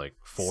sides? Like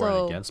for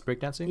So- and against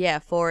breakdancing? yeah,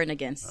 for and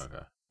against.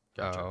 Okay.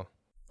 Gotcha. Oh.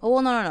 Oh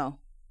well, no.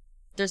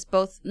 There's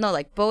both. No,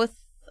 like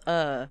both.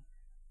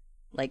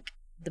 Like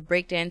the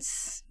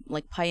breakdance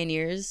like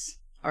pioneers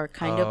are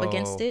kind of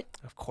against Oh, it.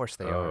 Of course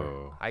they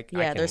Oh. are.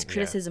 Yeah, there's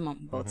criticism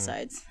on both Mhm.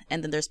 sides,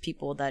 and then there's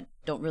people that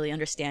don't really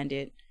understand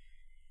it.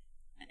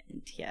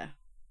 And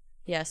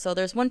yeah. So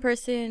there's one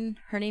person.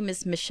 Her name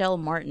is Michelle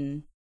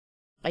Martin.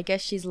 I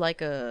guess she's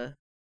like a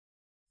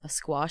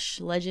squash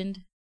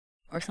legend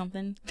or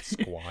something.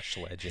 Squash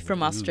legend.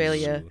 From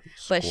Australia. Ooh,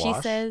 But she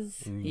squash?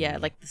 says, yeah, Ooh.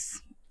 like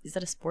this. Is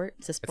that a sport?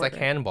 It's a It's sport. like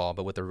right? handball,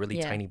 but with a really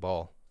Yeah. tiny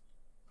ball.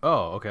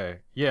 Oh, okay.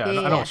 Yeah, Yeah,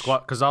 I yeah, know yeah.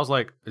 squat because I was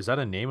like, is that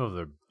a name of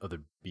the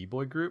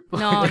b-boy group?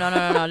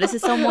 No. This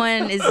is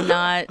someone is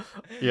not.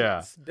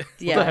 Yeah.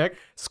 Yeah. What the heck?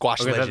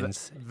 Squash Okay,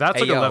 legends. That's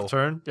Hey, like a yo. left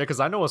turn. Yeah, because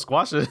I know what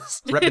squash is.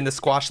 Repping the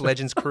Squash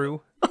Legends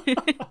crew.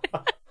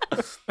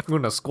 I'm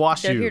gonna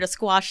squash They're you here to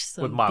squash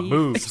some with my beef.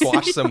 moves.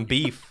 Squash some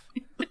beef.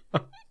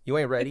 You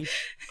ain't ready?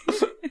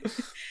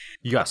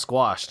 You got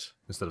squashed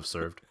instead of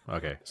served.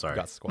 Okay, sorry.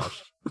 Got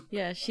squashed.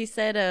 Yeah, she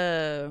said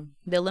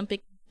the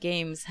Olympic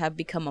Games have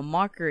become a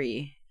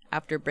mockery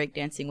after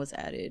breakdancing was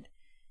added.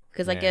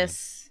 Because I Man.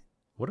 guess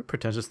What a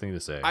pretentious thing to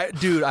say.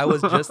 I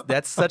was just,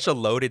 that's such a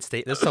loaded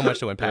state. There's so much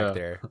to unpack Yeah.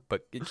 there,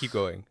 but keep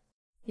going.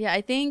 yeah,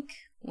 I think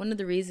one of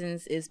the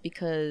reasons is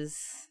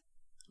because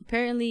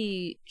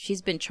apparently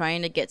she's been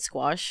trying to get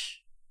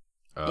squash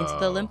into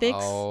the Oh, Olympics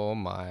Oh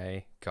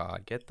my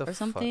God. Get the or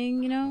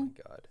something, you Oh know?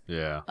 my God.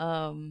 Yeah.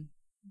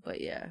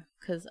 But yeah,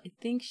 because I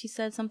think she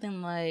said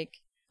something like,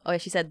 oh yeah,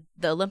 she said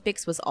the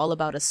Olympics was all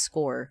about a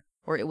score,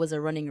 or it was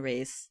a running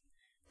race.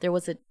 There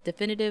was a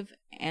definitive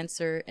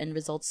answer and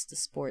results to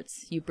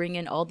sports. You bring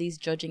in all these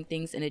judging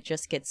things and it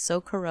just gets so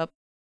corrupt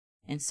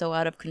and so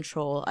out of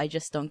control. I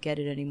just don't get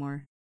it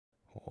anymore.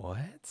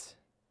 What?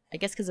 I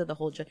guess because of the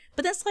whole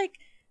but that's like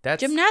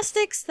That's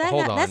gymnastics.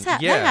 Hold on.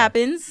 That Yeah.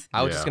 happens.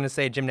 I was Yeah. just gonna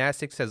say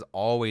gymnastics has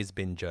always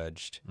been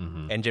judged,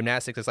 Mhm. and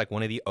gymnastics is like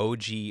one of the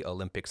OG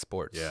Olympic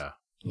sports. Yeah.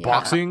 Yeah.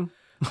 Boxing,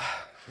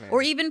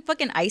 Or even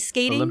fucking ice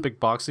skating. Olympic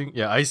boxing.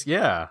 Yeah, ice.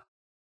 Yeah.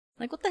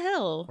 Like what the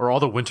hell? Or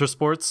all the winter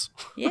sports.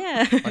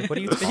 Yeah. Like, what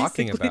are you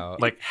talking Basically. about?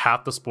 Like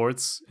half the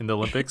sports in the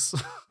Olympics.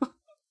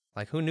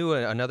 Like, who knew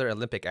another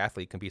Olympic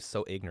athlete can be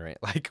so ignorant?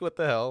 Like, what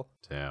the hell?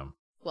 Damn.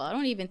 Well, I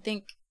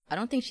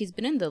don't think she's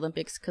been in the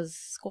Olympics because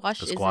squash,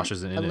 The squash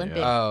isn't isn't in it, Olympic.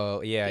 yeah.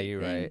 Oh, yeah, big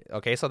you're thing. right.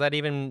 Okay, so that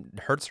even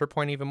hurts her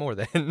point even more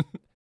then.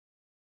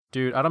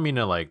 Dude, I don't mean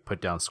to like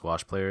put down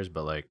squash players,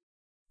 but like,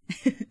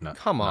 no,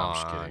 Come no, on, I'm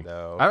just kidding.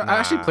 though. I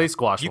actually Nah. played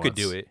squash. You could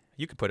once. do it.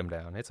 You could put him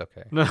down. It's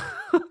okay. No,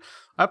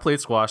 I played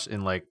squash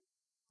in like,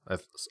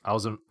 I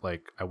was in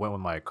like, I went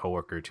with my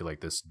coworker to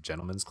like this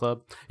gentleman's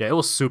club. Yeah, it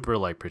was super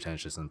like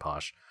pretentious and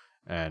posh,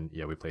 and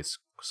yeah, we played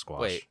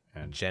squash. Wait,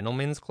 and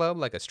gentleman's club,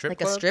 like a strip Like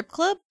club? a strip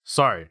club?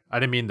 sorry, I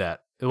didn't mean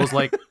that. It was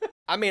like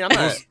I mean, I'm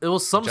not. it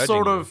was some judging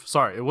sort you. of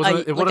sorry. It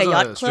wasn't. It like wasn't a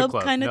yacht a strip club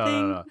club kinda no,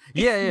 thing? No.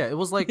 Yeah. It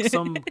was like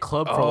some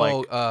club for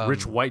like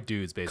rich white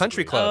dudes, basically.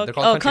 Country club. They're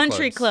called Oh, country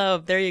country clubs.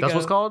 club. There you That's go.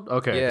 what's called.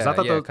 Okay, 'cause Yeah, I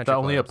thought yeah, that country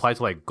only clubs. applied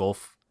to like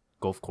golf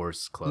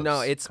course clubs.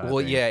 No, it's kinda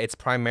well, thing. yeah, it's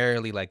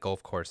primarily like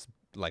golf course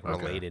like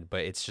Okay. related,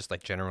 but it's just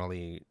like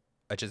generally,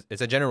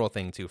 it's a general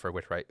thing too for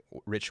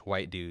rich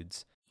white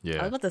dudes. I was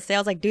Yeah. about to say, I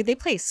was like, dude, they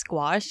play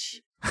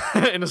squash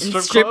In a in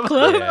strip, club.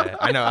 club? Yeah,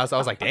 I know. I was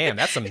like, damn,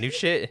 that's some new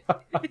shit.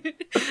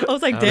 I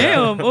was like, Oh,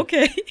 damn,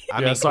 okay. I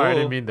yeah, mean, sorry, I cool.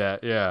 didn't mean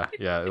that. Yeah.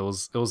 It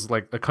was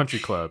like a country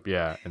club.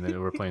 Yeah, and then we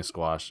were playing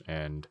squash,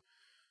 and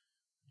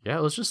yeah,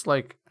 it was just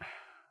like,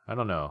 I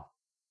don't know.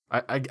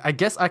 I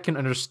guess I can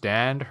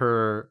understand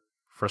her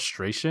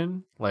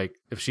frustration, like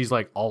if she's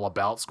like all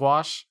about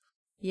squash.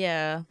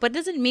 Yeah, but it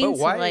doesn't mean But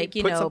to why like,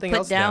 you put know, something put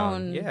else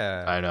down.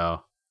 Yeah, I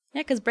know.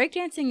 Yeah, because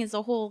breakdancing is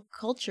a whole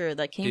culture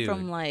that came Dude.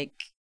 from like,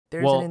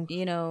 There's Well, an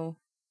you know,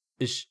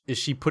 Is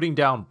she putting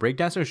down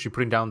breakdancing, or is she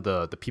putting down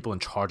the people in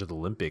charge of the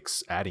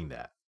Olympics adding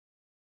that?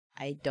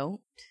 I don't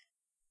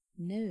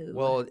know.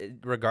 well,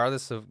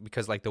 regardless of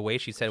because like the way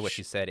she said what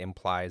she said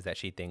implies that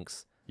she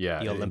thinks Yeah,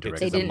 The Olympics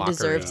they is a didn't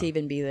deserve mockery. to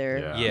even be there.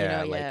 Yeah. you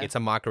yeah, know, like it's a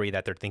mockery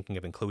that they're thinking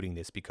of including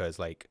this because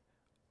like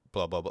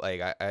blah blah blah.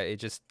 Like it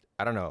just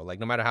I don't know. Like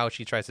no matter how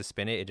she tries to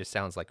spin it, it just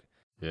sounds like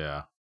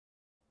Yeah.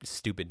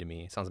 stupid to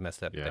me. It sounds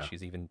messed up Yeah. that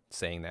she's even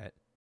saying that.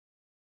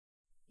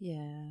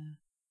 Yeah.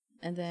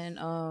 And then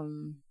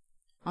on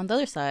the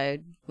other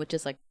side, which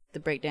is like the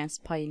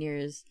breakdance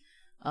pioneers,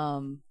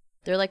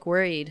 they're like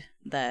worried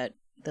that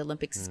the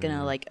Olympics is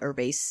gonna like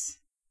erase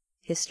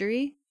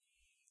history.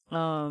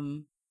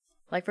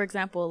 Like for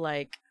example,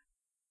 like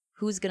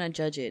who's gonna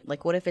judge it?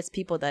 Like what if it's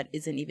people that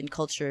isn't even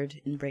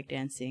cultured in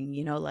breakdancing?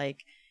 You know,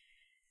 like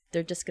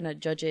they're just gonna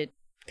judge it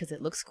because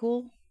it looks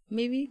cool,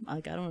 maybe?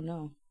 Like I don't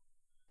know.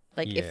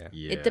 Like if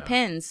it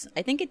depends.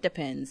 I think it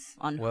depends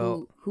on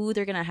who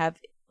they're gonna have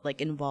like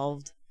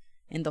involved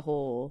in the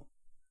whole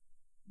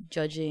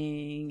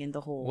judging and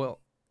the whole. Well,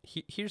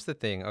 here's the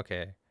thing.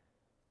 Okay,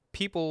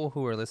 people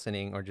who are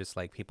listening, or just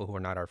like people who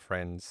are not our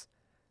friends,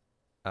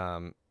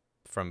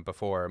 from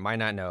before might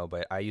not know,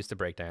 but I used to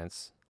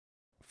breakdance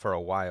for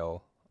a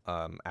while.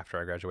 After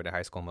I graduated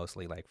high school,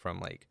 mostly like from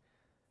like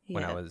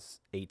when I was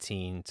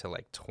 18 to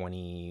like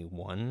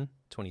 21,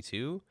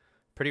 22,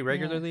 pretty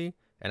regularly. Yeah.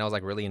 And I was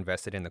like really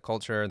invested in the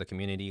culture, the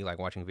community, like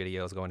watching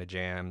videos, going to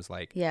jams.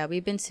 Like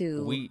we've been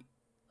to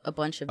a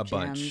bunch of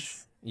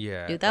jams.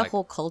 Yeah, dude, that like,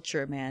 whole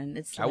culture, man.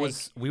 It's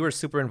we were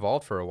super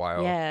involved for a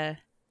while. Yeah.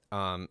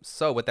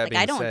 So with that being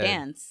said, I don't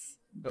dance,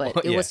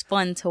 but it was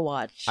fun to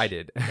watch. I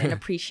did and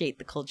appreciate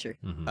the culture.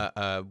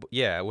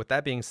 Yeah. With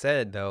that being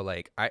said, though,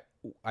 like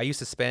I used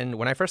to spend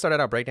when I first started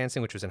out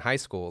breakdancing, which was in high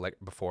school, like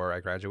before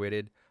I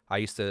graduated. I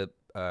used to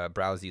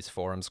browse these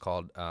forums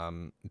called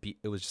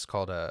it was just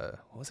called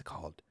what was it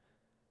called?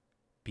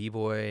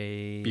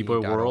 B-Boy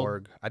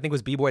World. I think it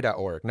was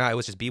bboy.org. No, it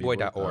was just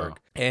bboy.org. Oh.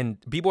 And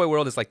B-Boy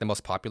World is like the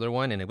most popular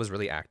one, and it was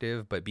really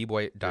active. But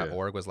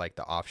bboy.org was like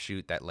the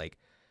offshoot that like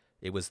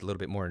it was a little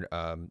bit more.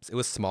 It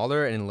was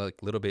smaller and like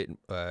a little bit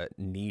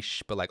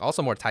niche, but like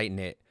also more tight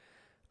knit.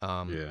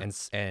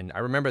 And I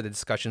remember the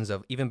discussions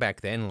of even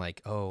back then,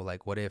 like, oh,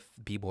 like what if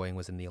b-boying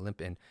was in the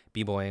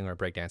b-boying or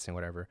breakdancing,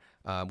 whatever,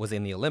 was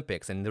in the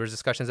Olympics, and there was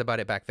discussions about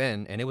it back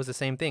then, and it was the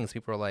same things.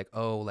 People were like,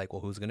 oh, like,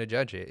 well, who's gonna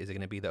judge it? Is it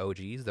gonna be the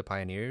OGs, the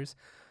pioneers?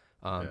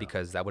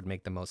 Because that would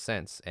make the most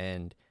sense.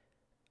 And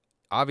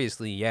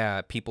obviously,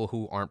 people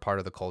who aren't part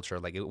of the culture,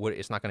 like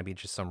it's not gonna be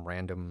just some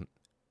random,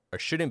 or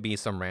shouldn't be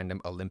some random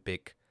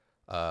Olympic,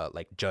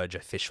 like judge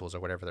officials or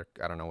whatever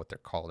I don't know what they're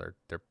called or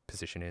their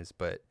position is,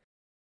 but.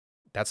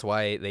 That's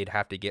why they'd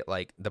have to get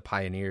like the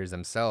pioneers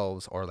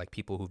themselves, or like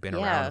people who've been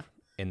around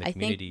in the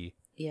community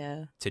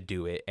to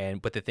do it.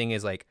 But the thing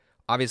is, like,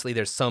 obviously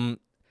there's some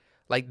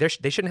like they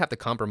shouldn't have to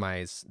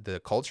compromise the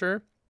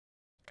culture,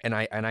 and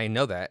I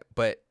know that,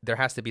 but there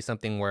has to be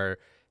something where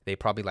they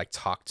probably like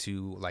talk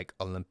to like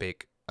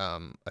Olympic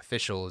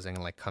officials and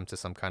like come to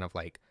some kind of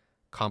like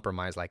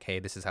compromise, like, hey,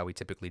 this is how we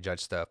typically judge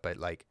stuff, but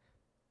like,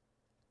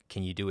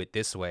 can you do it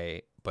this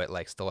way, but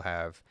like still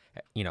have,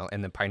 you know,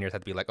 and the pioneers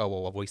have to be like, oh,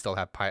 well, we still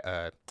have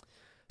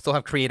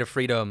creative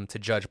freedom to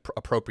judge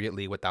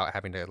appropriately without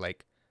having to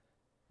like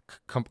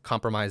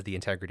compromise the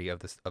integrity of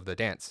the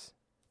dance,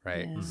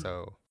 right? Yeah.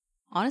 So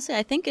honestly,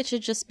 I think it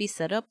should just be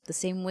set up the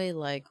same way,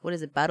 like, what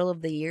is it, Battle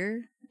of the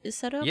Year is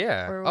set up?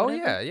 Yeah.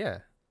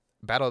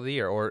 Battle of the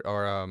Year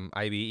or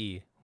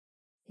IBE.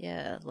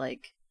 Yeah,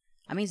 like,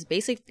 I mean, it's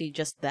basically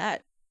just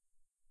that.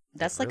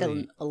 That's like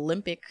an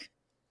Olympic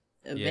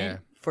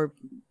event for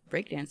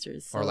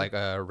breakdancers. Or like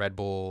a Red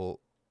Bull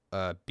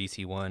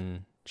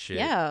BC1 shit.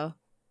 Yeah.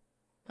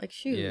 Like,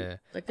 shoot. Yeah.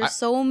 Like, there's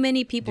so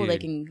many people they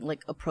can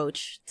like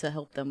approach to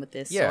help them with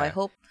this. Yeah.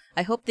 So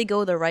I hope they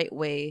go the right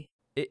way.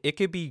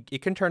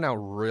 It can turn out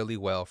really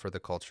well for the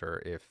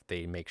culture if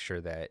they make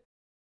sure that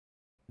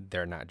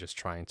they're not just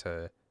trying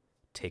to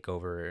take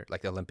over,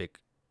 like the Olympic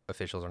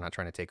officials are not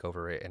trying to take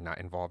over it and not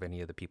involve any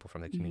of the people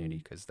from the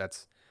community, because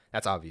that's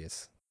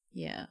obvious.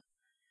 Yeah.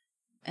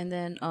 And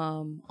then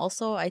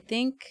also I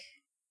think,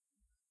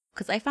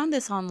 because I found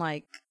this on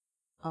like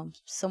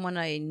someone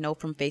I know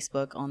from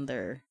Facebook, on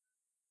their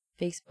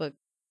Facebook,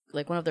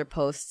 like one of their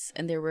posts,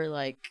 and they were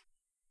like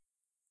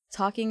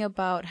talking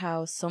about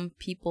how some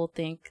people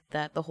think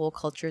that the whole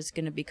culture is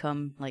going to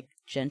become like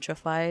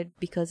gentrified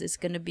because it's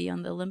going to be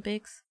on the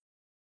Olympics.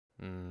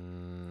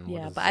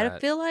 But I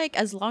feel like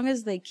as long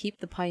as they keep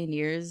the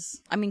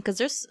pioneers, I mean,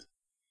 because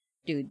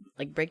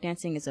like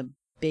breakdancing is a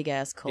big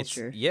ass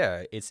culture.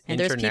 It's and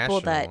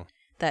international. There's people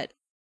that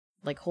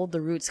like hold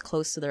the roots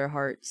close to their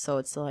heart, so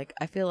it's like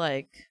I feel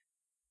like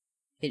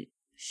it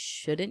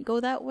shouldn't go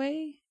that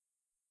way.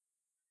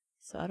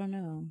 So I don't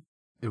know.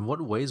 In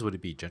what ways would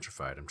it be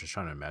gentrified? I'm just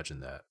trying to imagine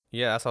that.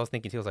 Yeah, that's what I was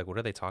thinking too. I was like, what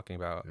are they talking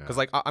about? Because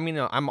like, I mean,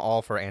 I'm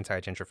all for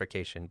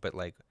anti-gentrification, but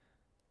like,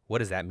 what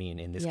does that mean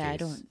in this case? I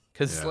don't.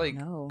 Because like,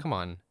 come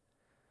on.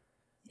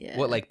 Yeah.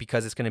 What, like,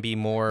 because it's going to be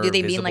more Do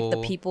they visible? mean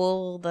like the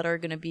people that are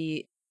going to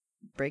be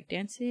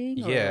breakdancing?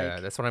 Yeah,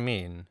 like... that's what I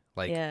mean.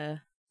 Like, yeah.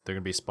 They're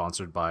going to be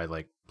sponsored by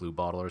like Blue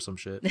Bottle or some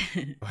shit.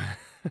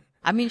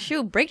 I mean,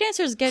 shoot,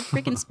 breakdancers get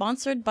freaking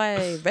sponsored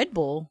by Red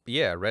Bull.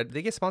 Yeah,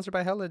 they get sponsored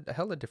by hella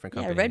different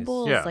companies. Yeah, Red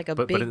Bull is like a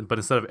big... But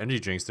instead of energy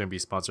drinks, they're going to be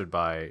sponsored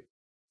by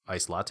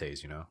iced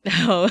lattes, you know?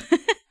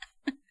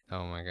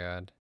 Oh my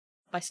god.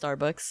 By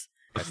Starbucks.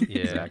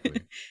 Yeah,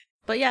 exactly.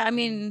 But yeah, I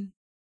mean,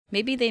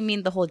 maybe they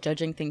mean the whole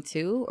judging thing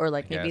too, or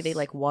like they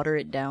like water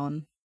it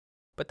down.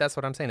 But that's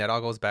what I'm saying. That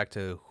all goes back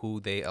to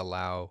who they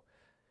allow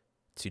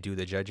to do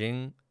the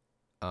judging.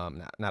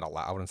 Not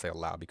allowed. I wouldn't say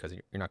allowed because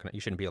you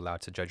shouldn't be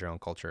allowed to judge your own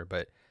culture.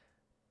 But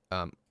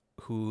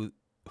who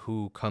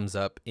comes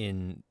up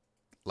in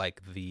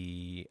like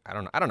I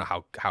don't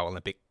know how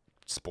Olympic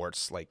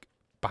sports like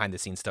behind the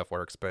scenes stuff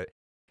works, but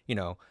you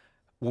know,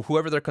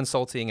 whoever they're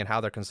consulting and how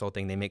they're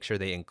consulting, they make sure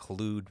they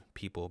include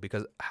people,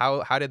 because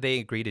how did they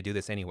agree to do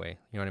this anyway?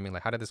 You know what I mean?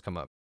 Like, how did this come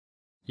up?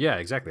 Yeah,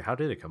 exactly. How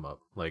did it come up?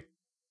 Like,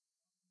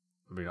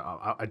 I mean,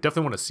 I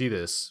definitely want to see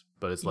this,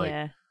 but it's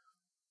like,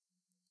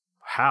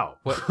 how?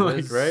 What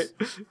like, right?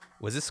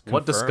 Was this confirmed?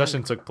 What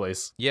discussion took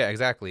place? Yeah,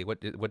 exactly.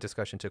 What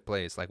discussion took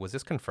place? Like, was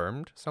this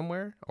confirmed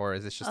somewhere, or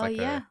is this just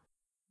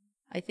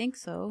I think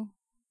so.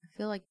 I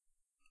feel like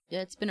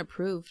it's been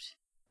approved.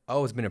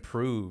 Oh, it's been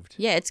approved.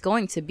 Yeah, it's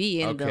going to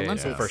be in the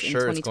Olympics for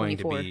sure. It's going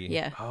to be.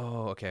 Yeah.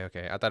 Oh,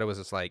 okay. I thought it was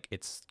just like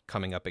it's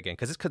coming up again,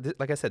 because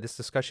like I said, this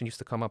discussion used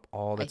to come up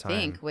all the time. I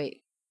think.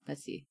 Wait,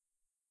 let's see.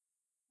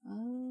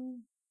 Oh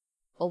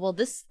well,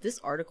 this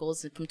article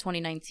is from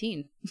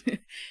 2019,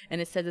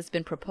 and it says it's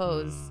been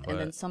proposed. And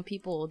then some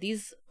people,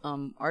 these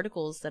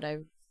articles that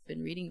I've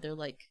been reading, they're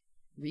like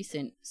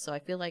recent, so I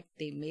feel like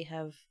they may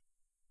have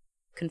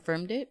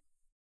confirmed it.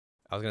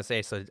 I was gonna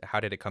say, so how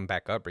did it come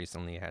back up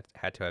recently? It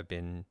had to have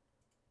been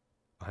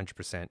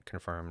 100%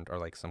 confirmed, or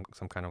like some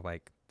kind of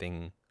like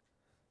thing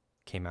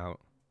came out.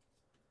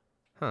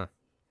 Huh.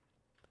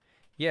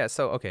 Yeah.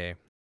 So okay,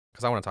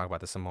 because I want to talk about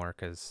this some more.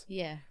 Because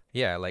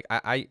yeah, like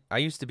I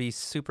used to be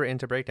super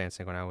into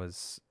breakdancing when I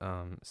was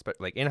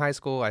like in high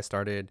school. I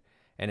started,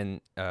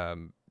 and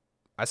then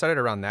I started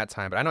around that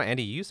time. But I know,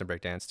 Andy, you used to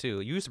breakdance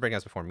too. You used to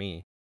breakdance before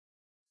me.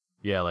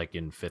 Yeah, like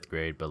in 5th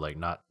grade, but like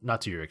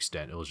not to your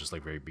extent. It was just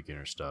like very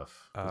beginner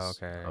stuff. Oh,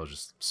 okay. I was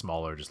just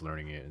smaller, just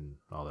learning it and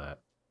all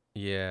that.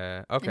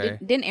 Yeah. Okay.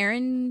 Didn't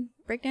Aaron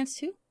breakdance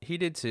too? He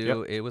did too.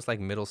 Yep. It was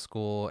like middle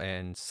school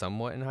and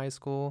somewhat in high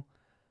school.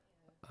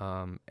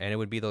 And it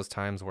would be those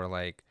times where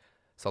like,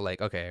 so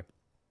like, okay,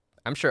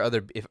 I'm sure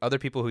if other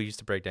people who used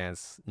to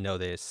breakdance know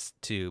this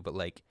too, but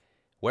like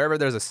wherever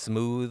there's a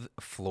smooth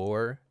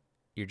floor,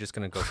 you're just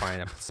gonna go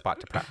find a spot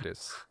to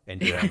practice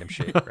and do random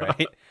shit,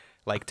 right?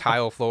 Like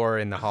tile floor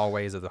in the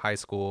hallways of the high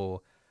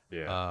school.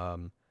 Yeah.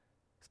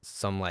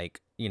 Some like,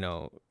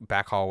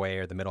 back hallway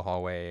or the middle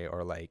hallway,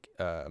 or like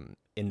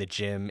in the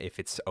gym if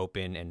it's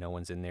open and no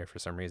one's in there for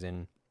some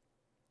reason.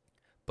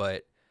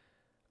 But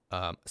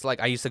so like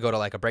I used to go to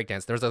like a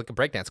breakdance. There was like a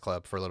breakdance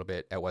club for a little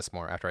bit at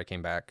Westmore after I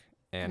came back,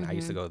 and I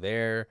used to go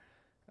there.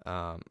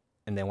 And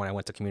then when I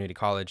went to community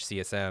college,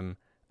 CSM,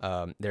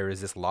 there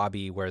was this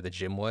lobby where the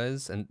gym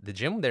was, and the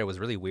gym there was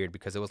really weird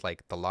because it was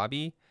like the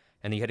lobby,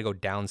 and then you had to go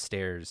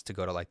downstairs to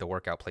go to like the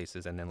workout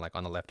places, and then like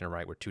on the left and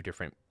right were two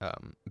different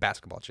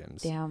basketball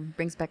gyms. Damn,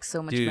 brings back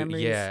so much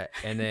memories. Yeah,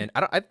 and then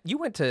you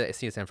went to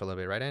CSM for a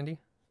little bit, right, Andy?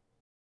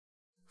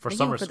 For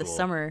summer school. For the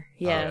summer,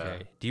 yeah.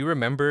 Okay. Do you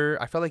remember?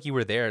 I felt like you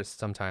were there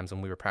sometimes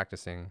when we were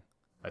practicing.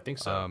 I think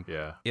so.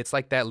 Yeah. It's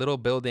like that little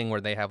building where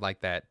they have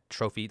like those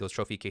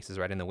trophy cases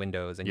right in the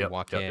windows, and you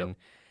walk in. Yep.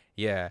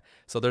 Yeah.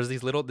 So there's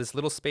this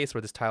little space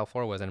where this tile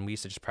floor was, and we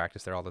used to just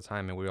practice there all the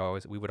time. And we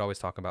would always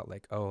talk about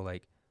like, oh,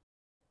 like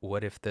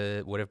what if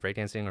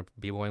breakdancing or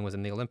b-boying was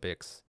in the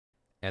Olympics?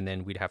 And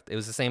then it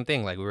was the same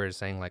thing. Like we were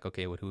saying like,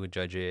 okay, who would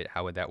judge it?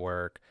 How would that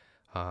work?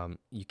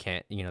 You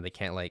can't, they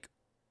can't like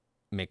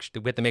we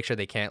have to make sure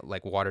they can't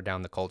like water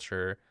down the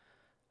culture,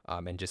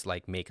 and just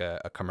like make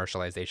a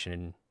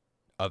commercialization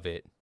of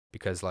it,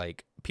 because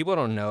like people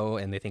don't know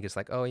and they think it's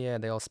like, oh yeah,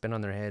 they all spin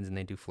on their heads and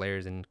they do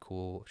flares and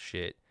cool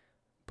shit,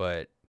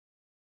 but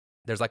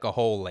there's like a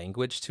whole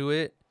language to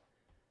it.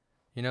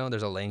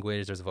 There's a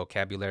language, there's a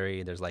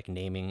vocabulary, there's like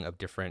naming of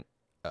different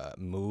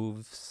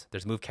moves,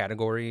 there's move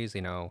categories,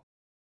 there's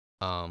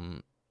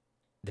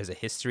a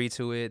history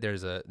to it,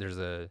 there's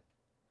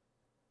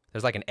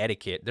like an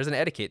etiquette, there's an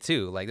etiquette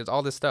too, like there's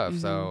all this stuff.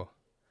 So,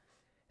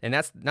 and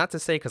that's not to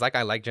say, because like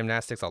I like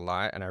gymnastics a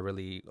lot, and I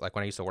really like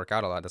when I used to work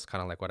out a lot, that's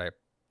kind of like what I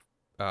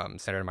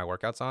centered my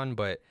workouts on.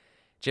 But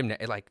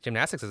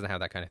gymnastics doesn't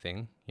have that kind of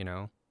thing.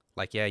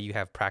 Like, yeah, you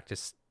have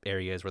practice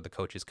areas where the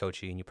coach is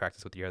coaching and you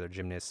practice with your other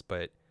gymnasts,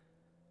 but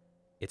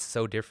it's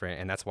so different,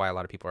 and that's why a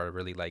lot of people are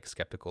really like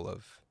skeptical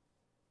of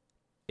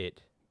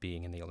it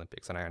being in the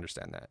Olympics, and I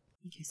understand that.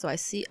 Okay, so I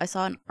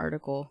saw an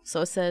article.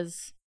 So it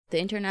says the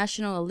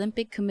International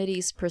Olympic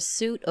Committee's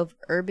pursuit of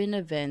urban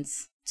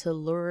events to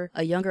lure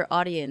a younger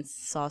audience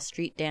saw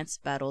street dance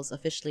battles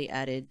officially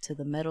added to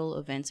the medal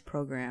events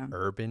program.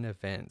 Urban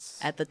events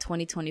at the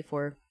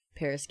 2024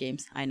 Paris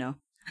Games. I know.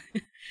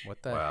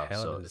 What the wow,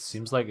 hell? So it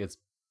seems like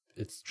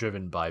it's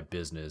driven by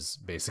business,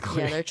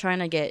 basically. Yeah, they're trying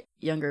to get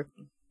a younger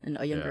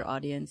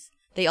audience.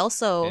 They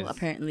also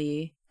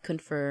apparently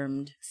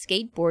confirmed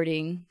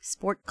skateboarding,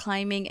 sport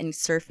climbing, and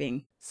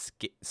surfing.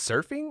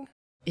 Surfing?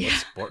 Yeah.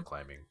 Sport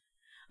climbing.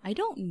 I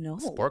don't know.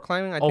 Sport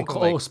climbing? I think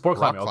sport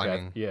climbing.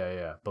 Climbing. Okay.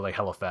 Yeah. But like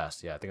hella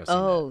fast. Yeah, I think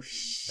I've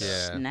seen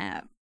that.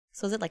 Snap.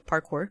 So is it like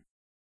parkour?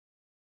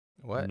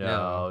 What?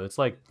 No, it's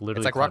like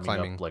literally like rock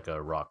climbing. up like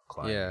a rock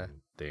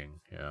climbing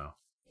thing. Yeah.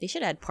 They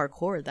should add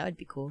parkour. That would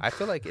be cool. I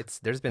feel like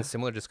there's been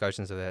similar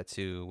discussions of that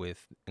too,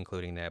 with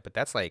including that. But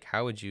that's like,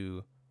 how would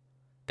you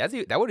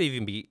that would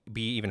even be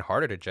even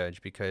harder to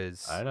judge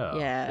because I know.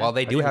 Yeah. while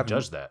they How do you have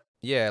judge that.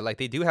 yeah, like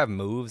they do have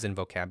moves and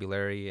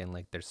vocabulary and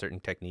like there's certain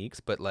techniques,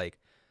 but like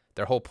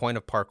their whole point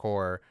of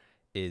parkour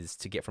is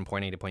to get from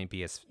point A to point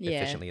B as Yeah.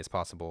 efficiently as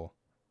possible.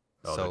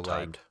 Oh, So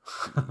they're like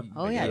timed.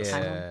 Oh, I yeah, guess.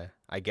 time 'em. yeah,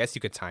 I guess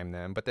you could time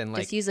them, but then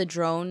like Just use a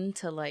drone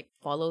to like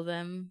follow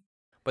them.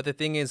 but the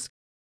thing is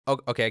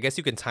okay, I guess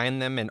you can time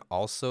them and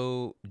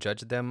also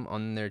judge them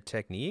on their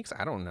techniques.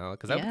 I don't know,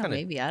 because that would be Yeah, kind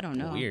maybe. I don't of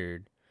know.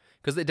 weird.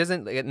 Because it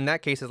doesn't in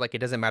that case, it's like it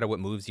doesn't matter what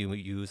moves you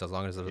use as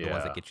long as they're the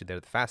ones that Yeah. get you there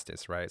the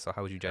fastest, right? So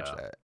how would you judge Yeah.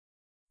 that?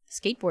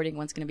 Skateboarding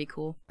one's gonna be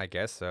cool. I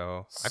guess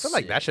so. I feel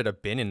like that Sick. should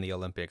have been in the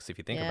Olympics if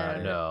you think Yeah. about I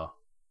it. know.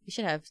 You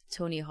should have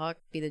Tony Hawk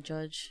be the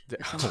judge. Or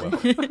Well,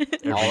 something.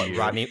 Every All year.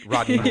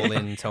 Rodney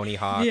Mullen, Tony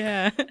Hawk,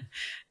 Yeah.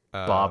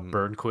 Bob um,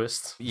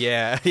 Burnquist.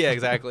 Yeah,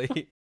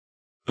 exactly.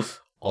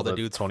 All the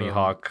dudes Tony from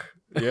Hawk.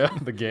 Yeah,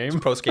 the game.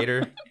 Pro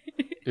Skater.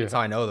 Yeah. That's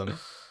how I know them.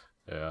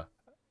 Yeah.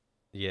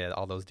 Yeah,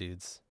 all those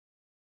dudes.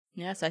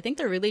 Yeah, so I think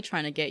they're really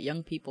trying to get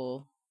young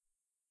people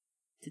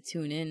to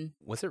tune in.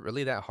 Was it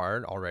really that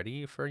hard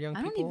already for young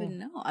I people? don't even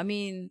know. I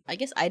mean, I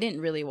guess I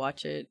didn't really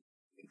watch it.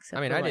 Except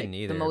I mean, for, I like, didn't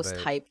either, the most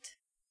but- hyped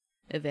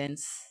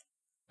events,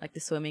 like the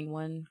swimming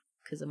one,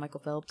 because of Michael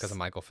Phelps. Because of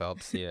Michael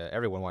Phelps. Yeah,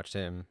 everyone watched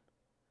him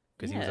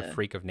because he was a Yeah.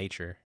 freak of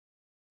nature.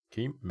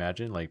 Can you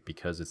imagine, like,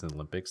 because it's an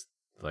Olympics,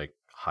 like,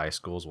 high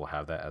schools will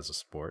have that as a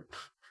sport?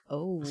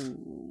 Oh.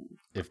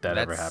 If that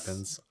ever That's-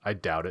 happens. I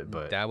doubt it,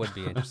 but. That would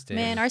be interesting.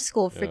 Man, our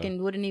school Yeah. freaking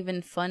wouldn't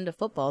even fund a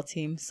football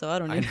team, so I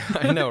don't I even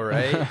I know,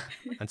 right?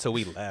 Until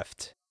we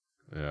left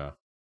Yeah.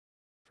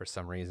 for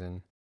some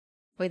reason.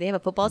 Wait, they have a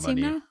football team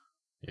Money. now?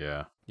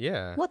 Yeah.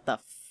 Yeah. What the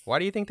Why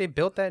do you think they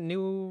built that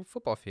new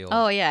football field?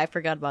 Oh, yeah, I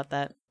forgot about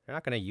that. They're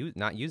not gonna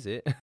not use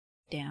it.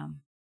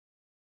 Damn.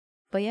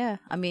 But yeah,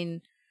 I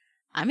mean,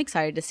 I'm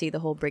excited to see the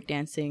whole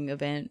breakdancing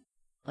event.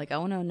 Like, I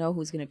want to know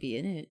who's going to be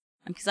in it.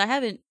 Because I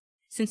haven't,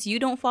 since you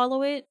don't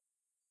follow it,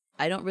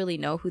 I don't really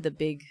know who the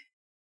big,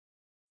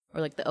 or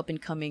like the up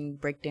and coming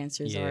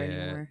breakdancers are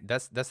anymore.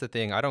 that's the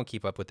thing. I don't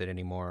keep up with it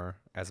anymore.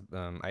 As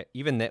I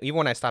even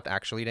when I stopped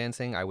actually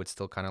dancing, I would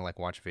still kind of like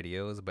watch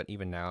videos. But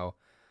even now,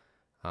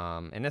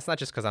 and it's not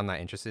just because I'm not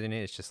interested in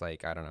it. It's just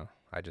like I don't know.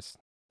 I just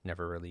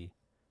never really.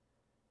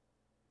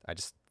 I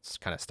just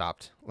kind of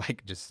stopped.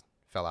 Like just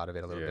fell out of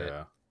it a little bit.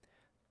 Yeah.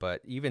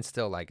 But even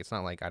still, like it's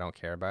not like I don't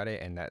care about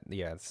it. And that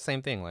it's the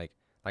same thing. Like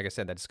I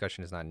said, that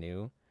discussion is not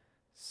new.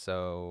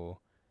 So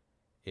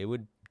it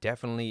would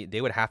definitely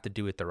they would have to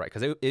do it the right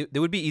because it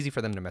would be easy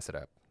for them to mess it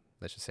up.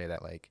 Let's just say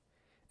that like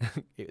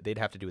they'd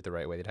have to do it the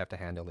right way. They'd have to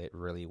handle it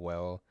really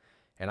well.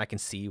 And I can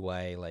see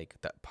why like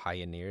the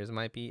pioneers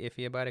might be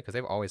iffy about it because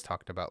they've always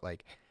talked about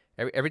like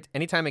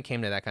anytime it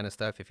came to that kind of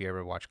stuff. If you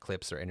ever watch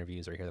clips or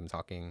interviews or hear them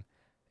talking,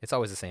 it's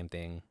always the same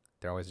thing.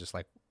 They're always just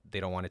like they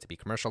don't want it to be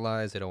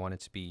commercialized. They don't want it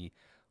to be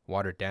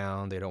watered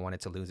down. They don't want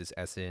it to lose its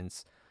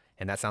essence.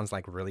 And that sounds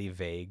like really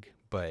vague,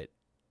 but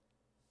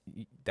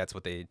that's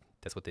what they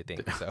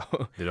think.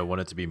 So They don't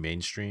want it to be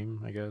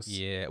mainstream, I guess.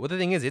 yeah. Well, the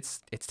thing is,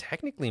 it's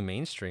technically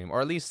mainstream,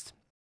 or at least.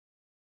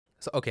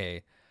 So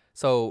okay,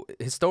 so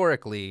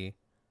historically,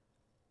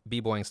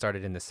 b-boying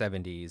started in the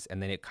 70s,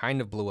 and then it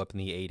kind of blew up in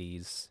the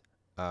 80s,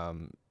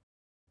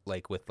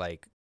 like with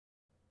like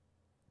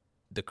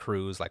the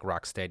crews, like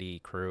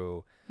Rocksteady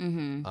crew.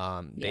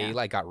 Mm-hmm. They Yeah.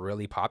 like got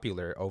really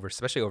popular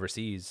especially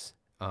overseas,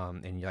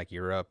 in like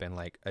Europe and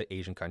like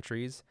Asian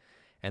countries,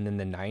 and then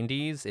the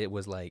 90s it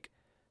was like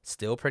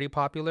still pretty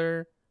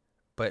popular,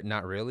 but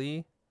not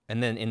really.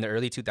 And then in the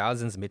early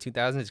 2000s, mid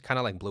 2000s, it kind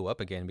of like blew up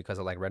again because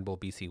of like Red Bull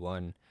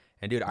BC1.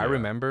 And dude, I Yeah.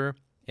 remember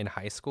in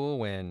high school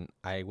when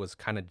I was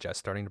kind of just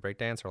starting to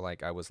breakdance, or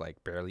like I was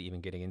like barely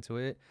even getting into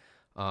it.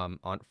 On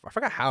I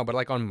forgot how, but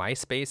like on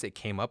MySpace it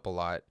came up a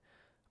lot.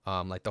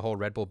 Like the whole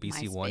Red Bull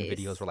BC1 MySpace.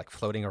 videos were like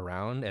floating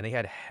around, and they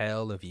had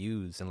hella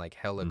views and like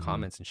hella Mhm.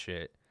 comments and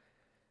shit.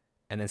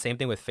 And then same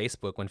thing with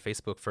Facebook when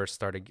Facebook first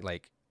started,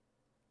 like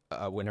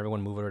when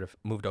everyone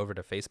moved over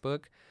to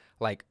Facebook,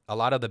 like a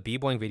lot of the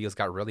b-boying videos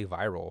got really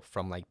viral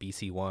from like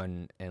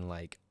BC1 and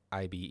like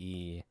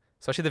IBE,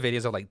 especially the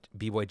videos of like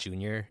B-Boy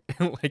Junior,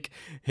 like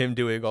him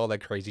doing all that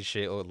crazy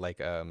shit with like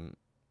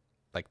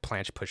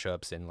planche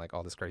push-ups and like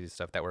all this crazy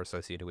stuff that were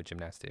associated with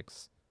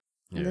gymnastics.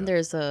 And then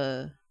there's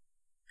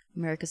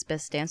America's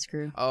Best Dance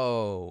Crew.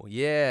 Oh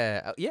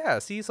yeah, yeah.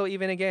 See, so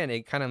even again,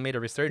 it kind of made a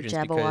The resurgence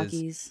because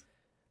Jabberwockies.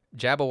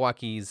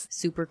 Jabberwockies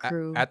Super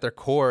Crew. at their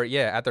core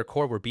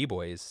were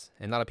b-boys,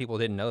 and a lot of people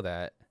didn't know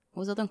that.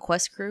 What was the other one?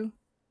 Quest Crew?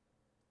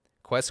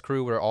 Quest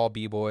Crew were all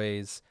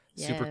b-boys.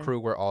 Super Yeah. Crew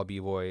were all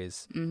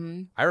b-boys.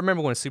 Mm-hmm. I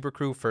remember when Super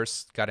Crew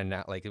first got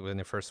announced, like when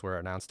they first were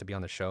announced to be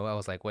on the show, I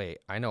was like, wait,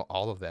 I know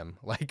all of them.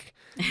 Like,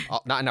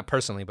 not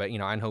personally, but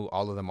I know who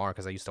all of them are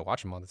because I used to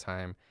watch them all the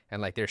time.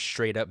 And like, they're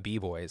straight up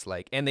b-boys.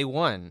 Like, and they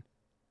won.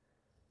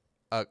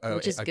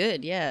 Which is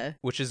good, yeah.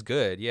 Which is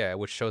good, yeah.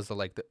 Which shows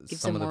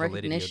Gives some them of the more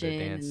validity of recognition.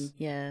 their dance. And,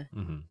 yeah.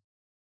 Mm-hmm.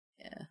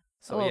 Yeah.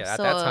 So Oh, yeah, at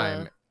so, that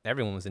time,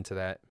 everyone was into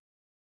that.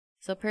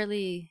 So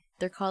apparently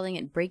they're calling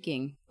it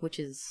breaking, which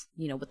is,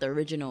 with the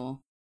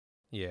original,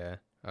 Yeah.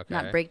 Okay.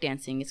 not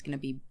breakdancing, it's going to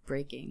be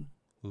breaking.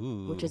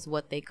 Ooh. which is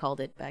what they called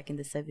it back in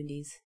the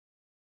 70s.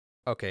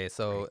 Okay,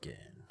 so Breaking.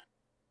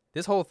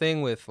 this whole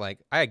thing with like,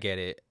 I get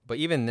it, but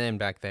even then,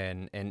 back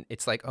then, and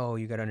it's like, oh,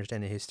 you got to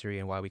understand the history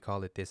and why we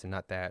call it this and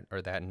not that,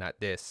 or that and not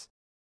this.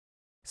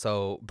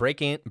 So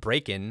breaking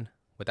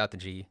without the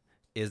G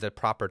is the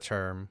proper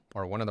term,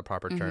 or one of the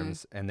proper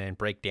terms, and then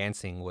break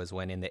dancing was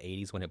when in the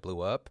 80s when it blew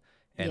up,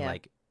 and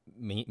like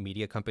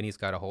media companies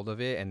got a hold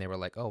of it, and they were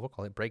like, oh, we'll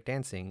call it break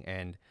dancing,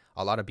 and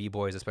a lot of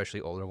b-boys,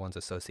 especially older ones,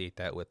 associate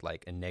that with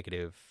like a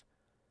negative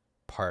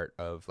part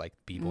of like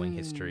b-boying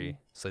history.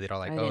 So they're all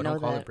like, oh, don't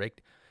call it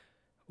break.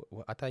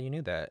 I thought you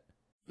knew that.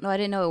 No, I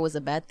didn't know it was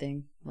a bad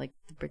thing, like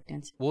the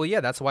breakdancing. Well, yeah,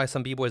 that's why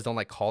some b-boys don't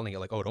like calling it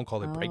like, oh, don't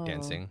call it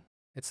breakdancing.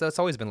 It's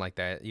always been like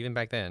that, even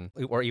back then,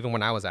 or even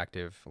when I was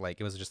active. Like,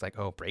 it was just like,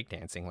 oh,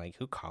 breakdancing, like,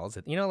 who calls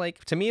it? You know,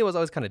 like, to me, it was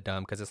always kind of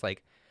dumb, because it's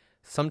like,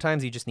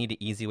 sometimes you just need an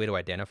easy way to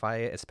identify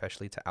it,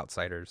 especially to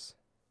outsiders.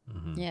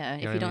 Mm-hmm. Yeah,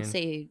 if you don't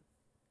say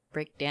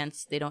break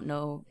dance, they don't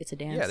know it's a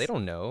dance. Yeah, they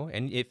don't know.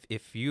 And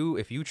if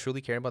you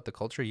truly care about the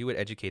culture, you would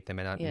educate them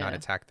and not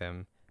attack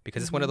them,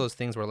 because it's one of those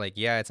things where, like,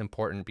 yeah, it's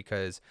important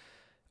because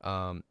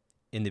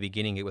in the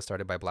beginning it was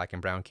started by Black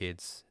and brown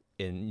kids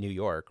in New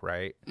York,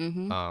 right?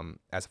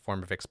 As a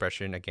form of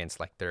expression against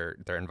like their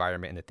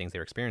environment and the things they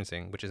were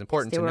experiencing, which is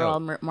important to know. They were all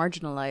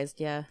marginalized,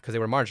 yeah. Because they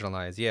were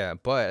marginalized, yeah.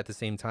 But at the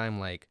same time,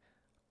 like,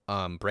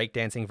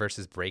 breakdancing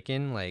versus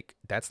breaking, like,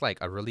 that's like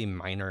a really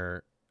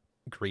minor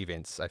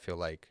grievance, I feel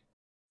like.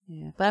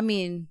 Yeah, but I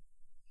mean,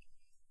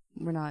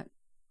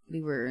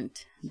 we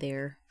weren't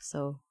there,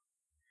 so.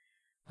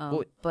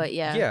 But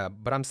yeah. Yeah,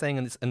 but I'm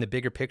saying in the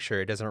bigger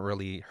picture, it doesn't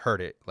really hurt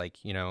it.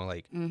 Like, you know,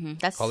 like,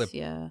 call it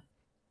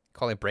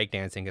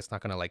breakdancing. It's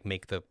not gonna like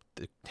make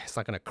it's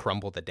not gonna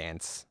crumble the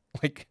dance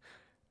like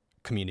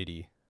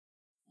community.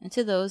 And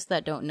to those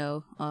that don't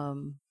know,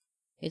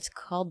 it's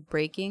called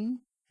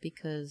breaking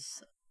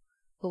because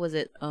what was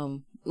it?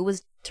 It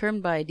was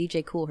termed by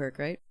DJ Kool Herc,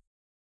 right?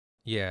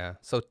 Yeah.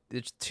 So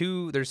there's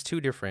two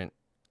different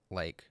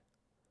like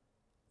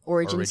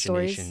originations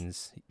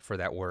stories for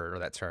that word or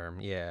that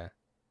term. Yeah.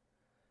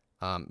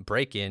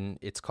 Break-in,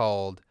 it's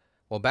called,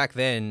 well, back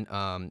then,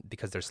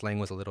 because their slang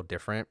was a little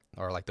different,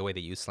 or like the way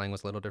they used slang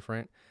was a little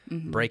different,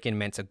 break-in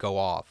meant to go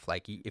off.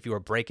 Like, if you were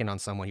breaking on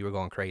someone, you were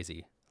going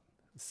crazy.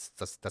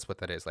 That's what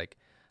that is. Like,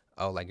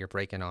 oh, like, you're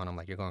breaking on them,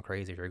 like, you're going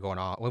crazy, if you're going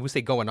off. When we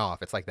say going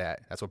off, it's like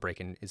that. That's what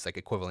break-in is like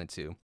equivalent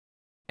to.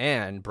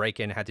 And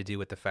break-in had to do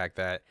with the fact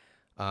that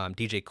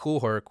DJ Kool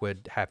Herc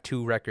would have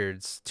two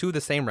of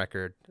the same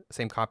record,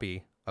 same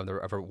copy of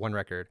one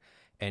record,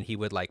 and he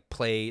would like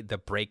play the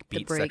break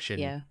beat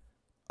section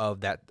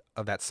of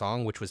that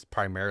song, which was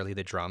primarily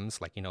the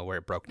drums, like, you know, where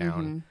it broke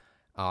down.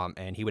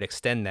 And he would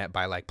extend that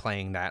by like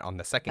playing that on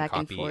the second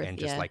copy and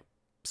just like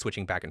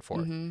switching back and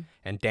forth.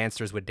 And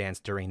dancers would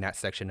dance during that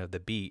section of the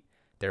beat.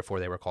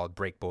 Therefore, they were called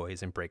break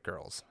boys and break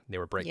girls. They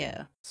were breaking.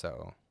 Yeah.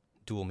 So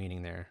dual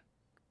meaning there,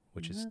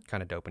 which is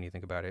kind of dope when you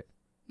think about it.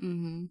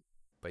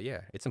 But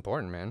yeah, it's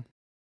important, man.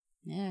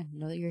 Yeah,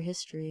 know your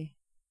history.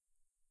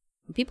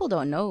 People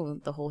don't know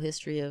the whole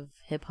history of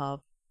hip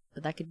hop,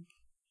 but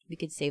we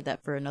could save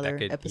that for another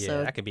episode.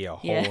 Yeah, that could be a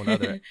whole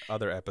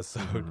other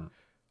episode.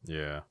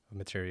 Yeah,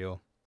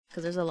 material.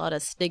 Because there's a lot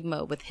of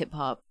stigma with hip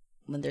hop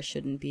when there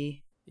shouldn't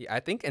be. Yeah, I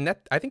think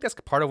that's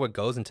part of what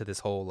goes into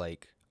this whole,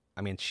 like,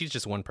 I mean, she's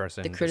just one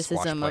person. The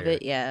criticism of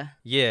it, yeah.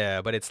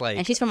 Yeah, but it's like,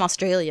 and she's from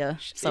Australia,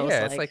 so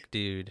yeah, it's like,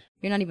 dude,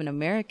 you're not even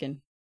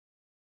American.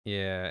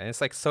 Yeah, and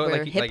it's like, so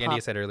like Andy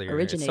said earlier,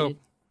 originated.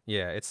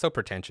 It's so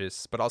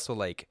pretentious, but also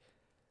like,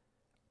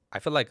 I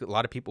feel like a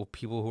lot of people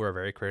who are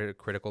very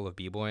critical of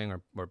b-boying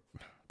or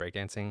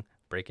breakdancing,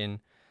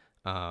 breaking,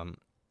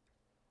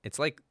 it's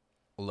like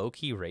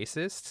low-key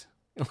racist.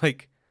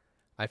 Like,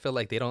 I feel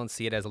like they don't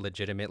see it as a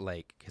legitimate,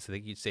 like, because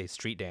you say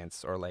street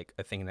dance or like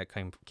a thing that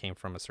came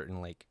from a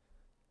certain like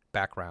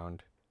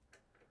background.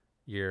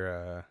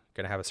 You're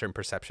gonna have a certain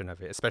perception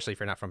of it, especially if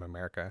you're not from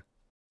America.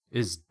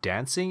 Is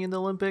dancing in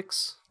the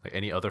Olympics? Like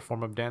any other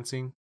form of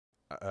dancing?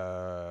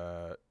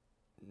 Not.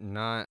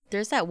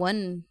 There's that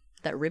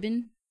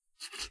ribbon.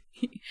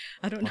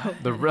 I don't know.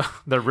 The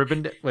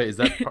ribbon. Wait, is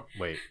that?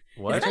 Wait,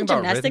 what? Is that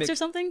gymnastics or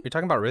something? You're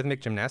talking about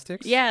rhythmic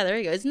gymnastics? Yeah, there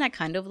you go. Isn't that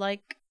kind of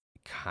like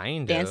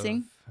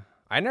dancing?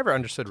 I never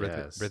understood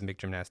rhythmic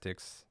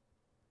gymnastics.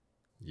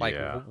 Like,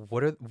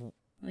 what are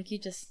like you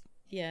just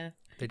They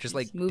just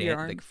like move your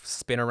arm, like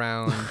spin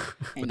around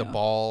with a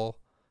ball,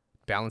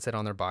 balance it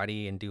on their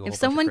body, and do. A whole if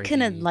someone bunch of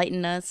can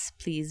enlighten us,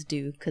 please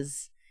do,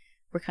 because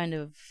we're kind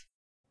of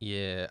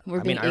we're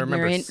being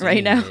ignorant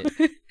right now.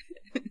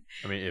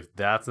 I mean, if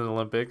that's in the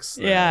Olympics,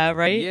 then... yeah,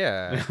 right,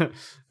 yeah,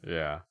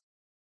 yeah.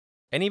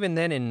 And even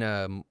then, in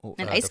and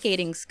ice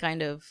skating's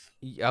kind of.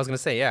 I was gonna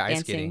say, yeah, dancing.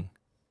 Ice skating.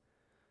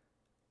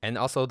 And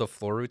also the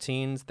floor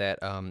routines that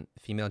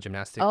female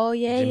gymnasts do.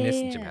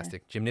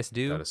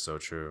 That is so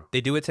true. They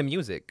do it to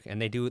music,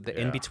 and they do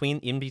in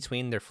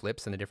between their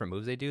flips and the different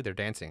moves they do. They're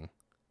dancing.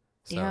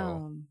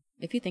 So,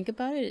 if you think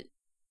about it,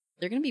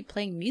 they're gonna be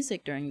playing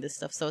music during this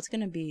stuff, so it's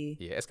gonna be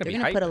it's gonna they're be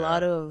gonna hype. put a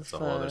lot of It's a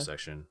whole other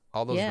section.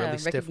 All those really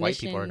stiff white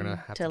people are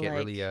gonna have to get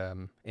really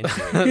into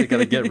it. They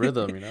gotta get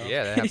rhythm, you know.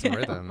 Yeah, they have some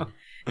rhythm.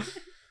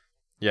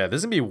 Yeah, this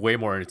is gonna be way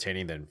more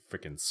entertaining than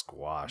freaking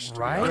squash,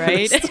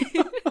 right?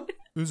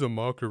 This is a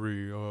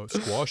mockery.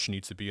 Squash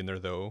needs to be in there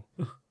though.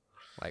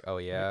 Like, oh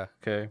yeah,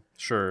 Okay,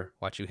 sure.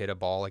 watch you hit a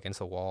ball against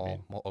a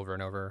wall over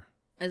and over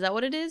Is that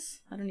what it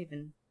is? I don't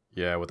even.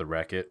 Yeah, with a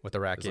racket. with a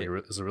racket.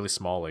 It's a really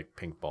small like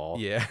pink ball.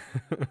 Yeah.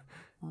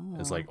 Oh.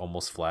 It's like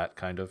almost flat,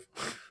 kind of.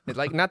 It's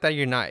like, not that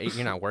you're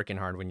not working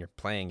hard when you're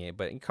playing it,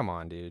 but come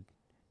on, dude.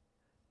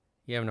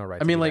 You have no right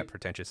to be that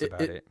pretentious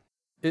about it.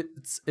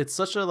 It's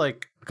such a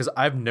like, because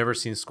I've never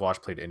seen squash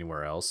played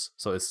anywhere else,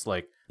 so it's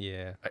like,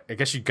 Yeah. I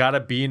guess you gotta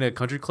be in a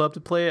country club to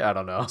play it. I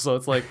don't know. So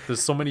it's like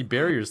there's so many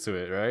barriers to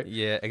it, right?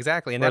 Yeah,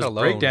 exactly. And Whereas that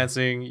alone.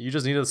 breakdancing, you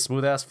just need a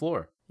smooth ass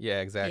floor.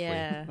 Yeah, exactly.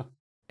 Yeah.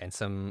 And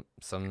some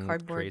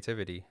Cardboard.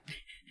 creativity.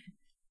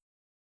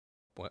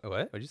 What?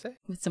 What'd you say?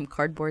 With some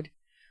cardboard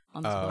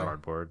on the floor.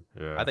 Cardboard.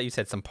 Yeah. I thought you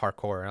said some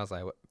parkour, and I was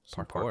like, what?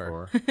 Some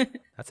Parkour?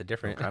 That's a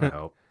different. kind of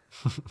help.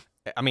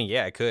 I mean,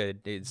 yeah, it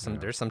could. There's some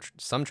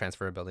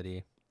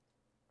transferability.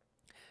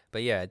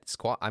 But yeah,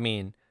 I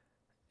mean,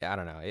 I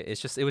don't know. It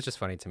was just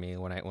funny to me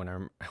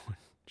when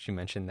she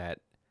mentioned that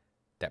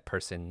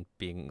person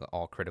being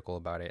all critical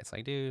about it. It's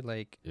like, dude,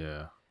 like,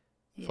 Yeah.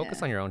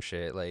 focus on your own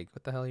shit. Like,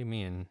 what the hell you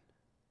mean?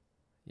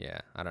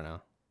 Yeah, I don't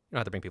know. You don't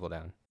have to bring people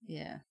down.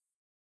 Yeah.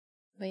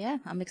 But yeah,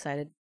 I'm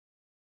excited.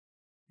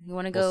 You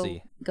want to We'll go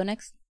see. go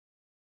next?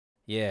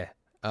 Yeah.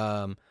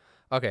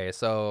 Okay,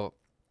 so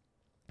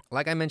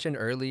like I mentioned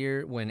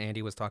earlier when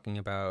Andy was talking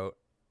about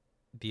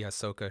the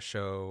Ahsoka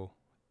show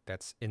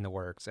that's in the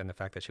works and the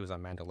fact that she was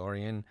on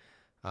Mandalorian,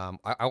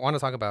 I want to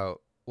talk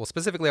about, well,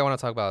 specifically I want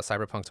to talk about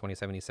Cyberpunk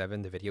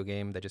 2077, the video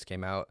game that just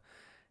came out,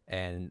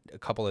 and a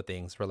couple of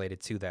things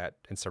related to that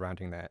and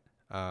surrounding that.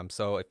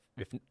 So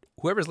if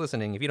whoever's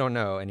listening, if you don't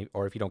know,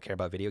 or if you don't care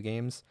about video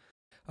games,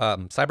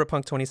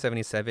 Cyberpunk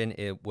 2077,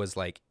 it was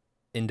like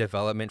in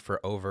development for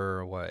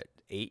over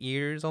 8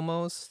 years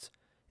almost.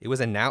 It was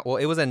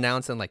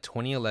announced in like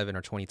 2011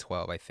 or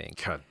 2012, I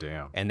think. God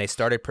damn. And they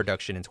started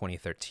production in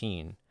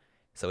 2013.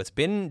 So it's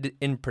been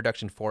in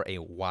production for a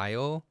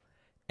while.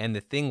 And the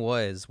thing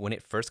was, when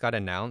it first got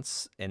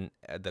announced and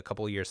the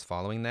couple of years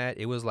following that,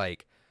 it was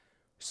like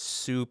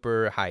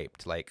super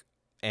hyped. Like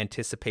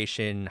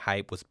anticipation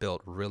hype was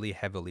built really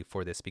heavily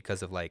for this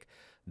because of like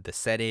the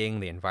setting,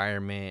 the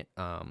environment,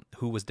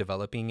 who was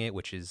developing it,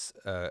 which is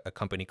a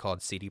company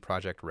called CD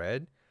Projekt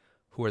Red,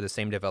 who are the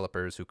same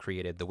developers who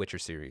created the Witcher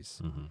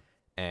series. Mm-hmm.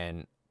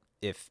 And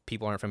if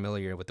people aren't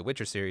familiar with the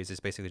Witcher series,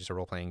 it's basically just a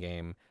role-playing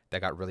game that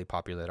got really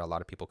popular that a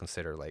lot of people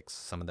consider like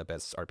some of the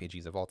best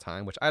RPGs of all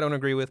time, which I don't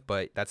agree with,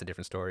 but that's a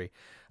different story.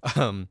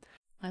 I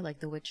like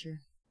The Witcher.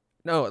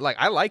 No, like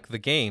I like the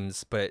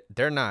games, but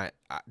they're not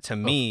to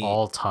me Of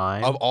all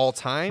time. of all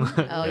time.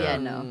 Oh yeah,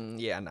 no.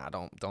 Yeah, nah,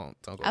 don't go.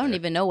 I don't there.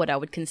 even know what I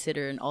would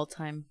consider an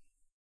all-time.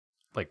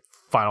 Like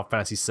Final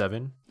Fantasy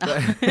VII.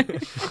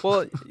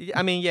 Well,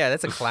 I mean, yeah,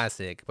 that's a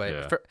classic. But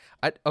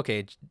Yeah.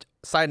 okay.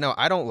 Side note: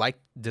 I don't like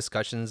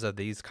discussions of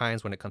these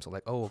kinds when it comes to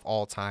like, of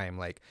all time,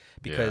 like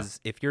because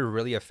if you're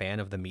really a fan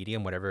of the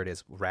medium, whatever it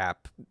is,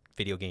 rap,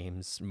 video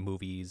games,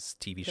 movies,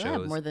 TV You'll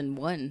shows, have more than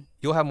one.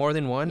 you'll have more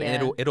than one,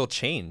 Yeah. and it'll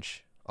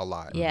change a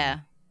lot. Yeah.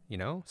 You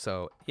know,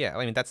 so yeah,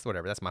 I mean that's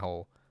whatever. That's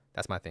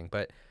my thing.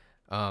 But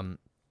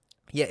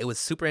yeah, it was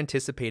super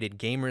anticipated.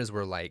 Gamers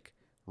were like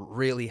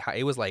really high.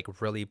 It was like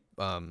really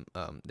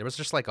there was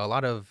just like a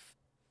lot of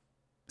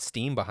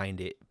steam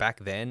behind it back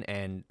then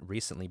and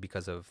recently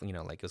because of,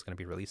 like it was going to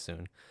be released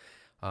soon.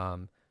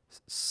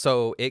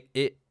 So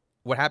it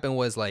what happened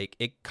was like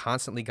it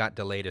constantly got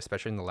delayed,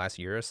 especially in the last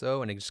year or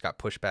so, and it just got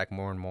pushed back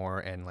more and more,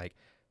 and like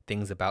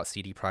things about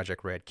CD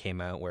Projekt Red came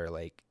out where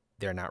like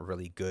they're not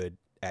really good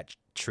at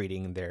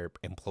treating their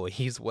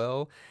employees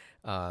well.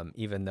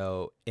 Even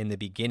though in the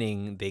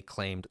beginning they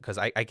claimed, because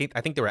I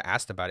think they were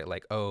asked about it,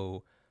 like,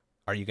 oh,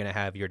 are you going to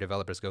have your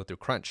developers go through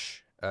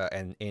crunch?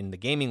 And in the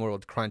gaming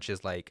world, crunch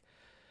is like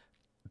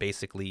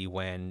basically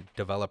when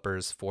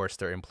developers force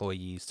their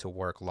employees to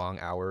work long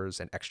hours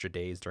and extra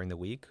days during the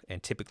week,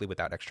 and typically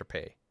without extra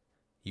pay,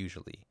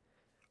 usually.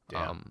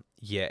 Damn.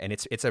 Yeah, and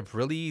it's a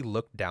really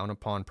looked down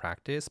upon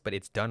practice, but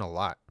it's done a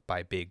lot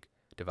by big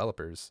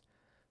developers.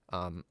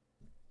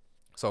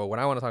 So what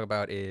I want to talk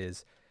about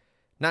is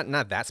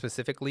not that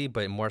specifically,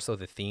 but more so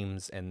the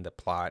themes and the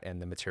plot and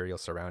the material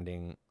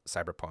surrounding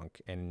Cyberpunk.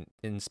 And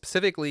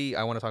specifically,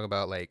 I want to talk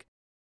about like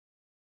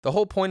the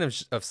whole point of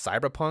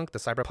Cyberpunk, the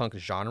Cyberpunk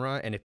genre.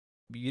 And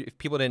if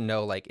people didn't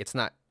know, like it's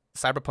not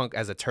Cyberpunk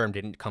as a term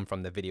didn't come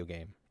from the video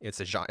game. It's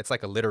a genre. It's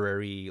like a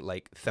literary,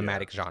 like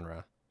thematic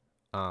genre.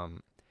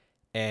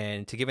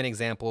 And to give an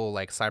example,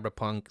 like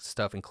Cyberpunk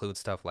stuff includes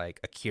stuff like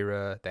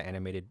Akira, the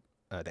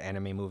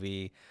anime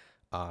movie,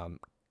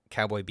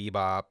 Cowboy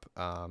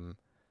Bebop,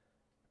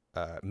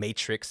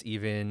 Matrix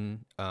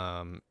even,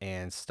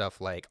 and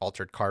stuff like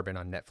Altered Carbon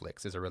on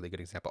Netflix is a really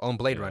good example. Oh, and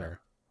Blade Runner.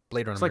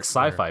 It's like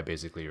sci-fi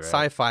basically, right?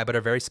 Sci-fi, but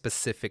a very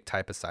specific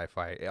type of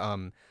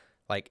sci-fi.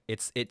 like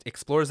it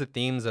explores the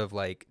themes of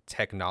like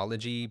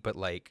technology, but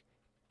like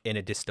in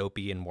a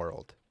dystopian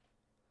world.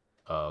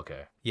 Oh,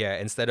 okay. Yeah,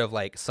 instead of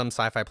like some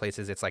sci-fi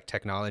places, it's like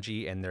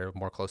technology and they're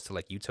more close to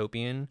like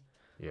utopian,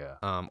 Yeah.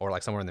 or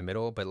like somewhere in the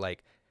middle. But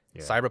like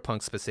Yeah.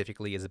 Cyberpunk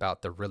specifically is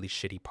about the really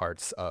shitty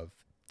parts of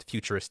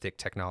futuristic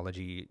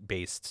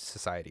technology-based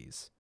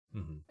societies.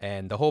 Mm-hmm.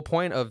 And the whole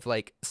point of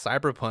like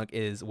Cyberpunk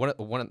is one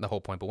of the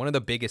whole point, but one of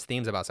the biggest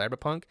themes about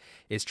Cyberpunk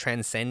is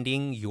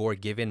transcending your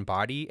given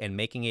body and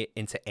making it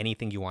into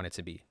anything you want it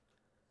to be.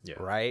 Yeah.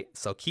 Right?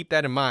 So keep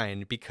that in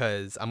mind,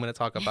 because I'm going to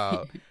talk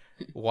about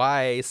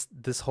why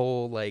this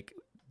whole like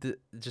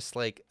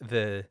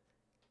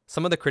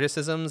some of the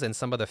criticisms and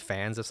some of the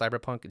fans of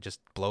Cyberpunk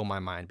just blow my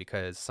mind,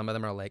 because some of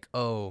them are like,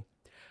 "Oh,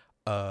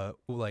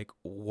 like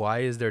why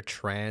is there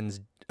trans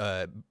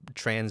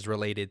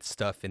related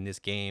stuff in this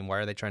game? Why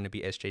are they trying to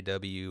be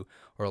SJW?"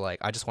 Or like,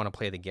 "I just want to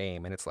play the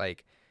game." And it's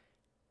like,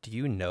 do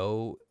you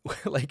know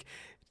like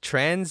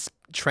trans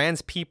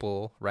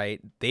people, right?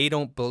 They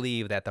don't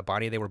believe that the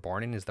body they were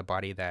born in is the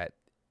body that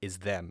is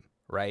them,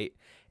 right?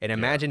 And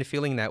imagine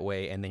feeling that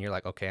way, and then you're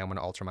like, okay, I'm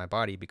gonna alter my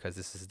body because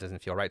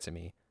doesn't feel right to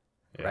me,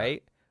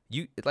 right?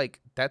 You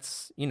like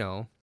that's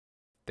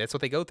that's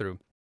what they go through.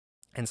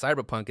 And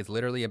Cyberpunk is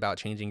literally about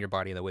changing your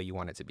body the way you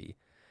want it to be.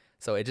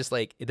 So it just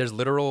like there's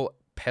literal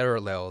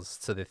parallels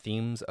to the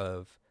themes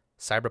of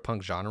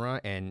Cyberpunk genre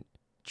and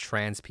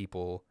trans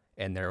people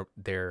and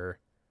their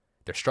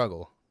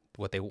struggle,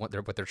 what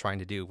they're trying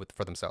to do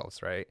for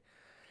themselves, right?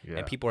 Yeah.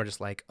 And people are just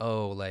like,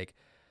 oh, like,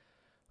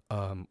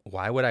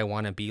 why would I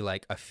want to be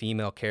like a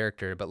female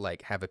character but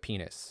like have a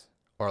penis,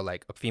 or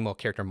like a female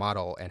character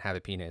model and have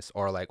a penis,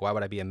 or like why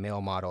would I be a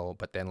male model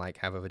but then like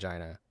have a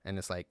vagina? And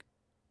it's like,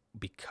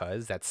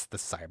 because that's the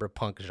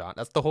Cyberpunk genre.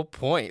 That's the whole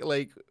point.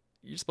 Like,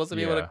 you're supposed to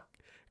be able to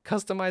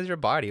customize your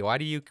body. Why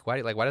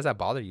does that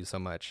bother you so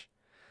much?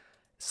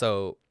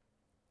 So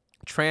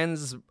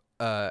trans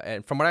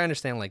and from what I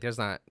understand, like there's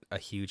not a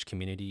huge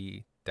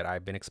community that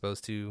I've been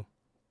exposed to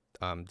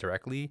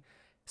directly.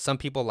 Some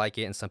people like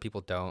it and some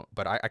people don't,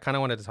 but I kind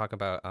of wanted to talk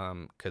about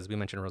because we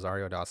mentioned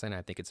Rosario Dawson.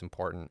 I think it's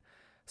important.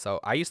 So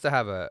I used to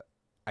have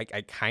I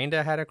kind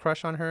of had a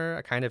crush on her.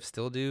 I kind of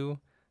still do.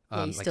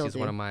 Like she's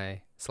one of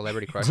my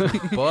celebrity crushes.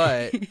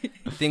 But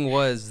the thing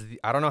was,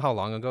 I don't know how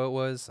long ago it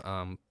was,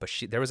 but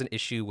there was an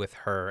issue with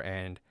her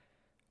and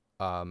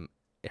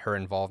her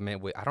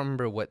involvement with, I don't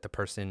remember what the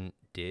person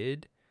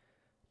did,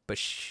 but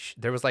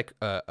there was like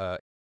I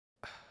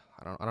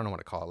don't know what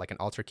to call it, like an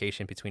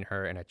altercation between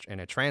her and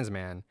a trans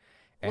man.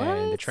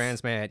 And the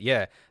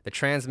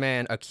trans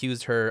man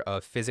accused her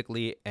of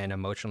physically and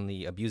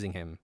emotionally abusing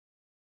him.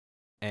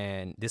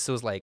 And this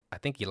was like, I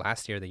think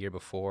last year, the year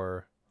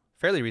before,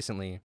 fairly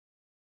recently.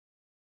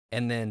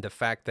 And then the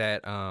fact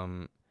that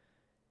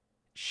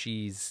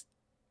she's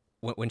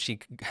when she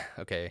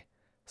okay,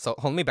 so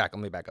let me back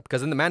up,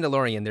 because in The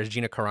Mandalorian there's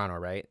Gina Carano,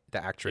 right,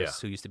 the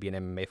actress who used to be an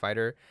MMA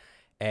fighter,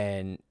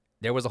 and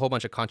there was a whole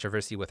bunch of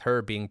controversy with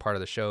her being part of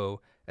the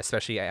show,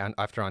 especially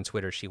after on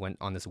Twitter she went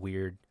on this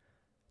weird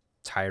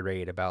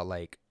tirade about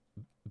like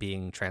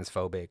being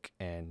transphobic,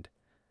 and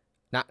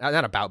not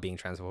about being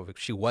transphobic.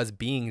 She was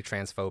being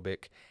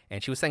transphobic,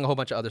 and she was saying a whole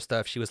bunch of other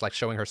stuff. She was like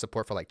showing her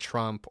support for like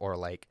Trump or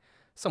like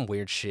some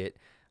weird shit.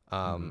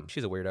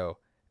 She's a weirdo.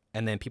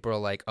 And then people are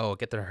like, "Oh,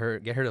 get her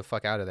the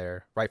fuck out of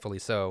there," rightfully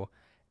so.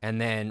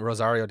 And then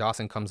Rosario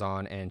Dawson comes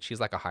on, and she's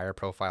like a higher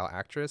profile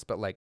actress, but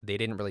like they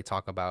didn't really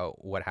talk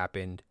about what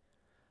happened,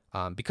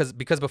 because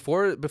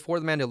before The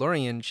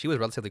Mandalorian, she was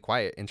relatively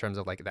quiet in terms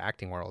of like the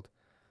acting world.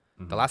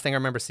 The last thing I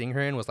remember seeing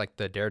her in was like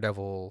the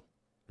Daredevil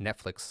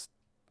Netflix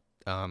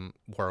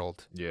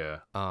world. Yeah.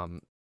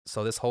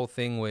 So this whole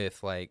thing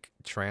with like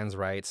trans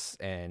rights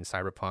and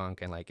Cyberpunk,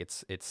 and like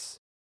it's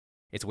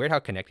weird how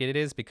connected it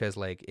is, because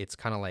like it's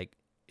kind of like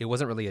it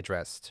wasn't really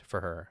addressed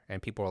for her,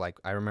 and people were like,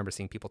 I remember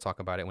seeing people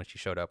talk about it when she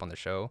showed up on the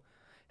show,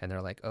 and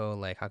they're like, oh,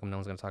 like how come no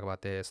one's gonna talk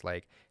about this?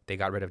 Like they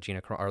got rid of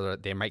Gina or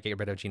they might get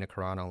rid of Gina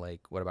Carano. Like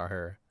what about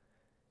her?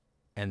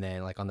 And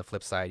then like on the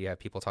flip side, you have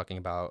people talking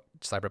about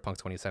Cyberpunk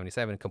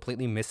 2077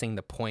 completely missing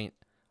the point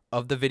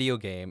of the video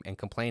game and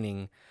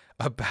complaining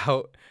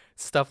about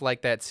stuff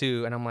like that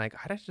too. And I'm like,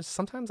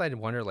 sometimes I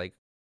wonder, like,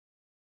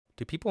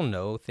 do people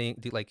know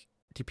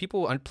do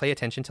people pay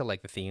attention to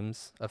like the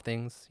themes of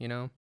things, you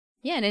know?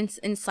 Yeah, and in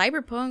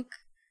Cyberpunk,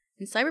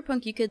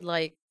 you could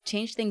like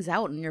change things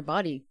out in your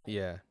body.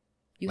 Yeah.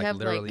 You like have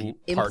literally like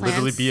implants.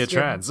 Literally be a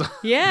trans.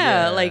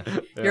 Yeah, like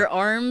your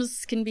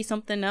arms can be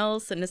something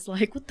else, and it's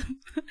like, what the?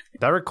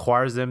 That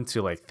requires them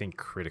to like think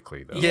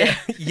critically, though. Yeah.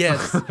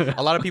 Yes.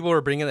 A lot of people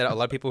were bringing that. A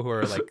lot of people who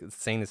are like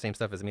saying the same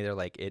stuff as me, they're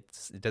like, it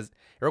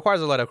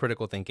requires a lot of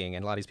critical thinking,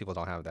 and a lot of these people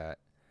don't have that.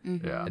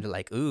 Mm-hmm. Yeah. And they're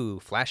like,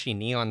 ooh, flashy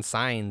neon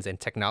signs and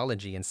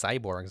technology and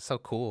cyborgs, so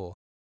cool.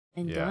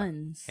 And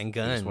guns. And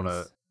guns.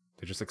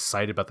 They're just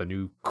excited about the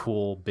new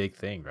cool big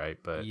thing, right?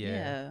 But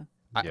yeah.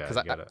 Because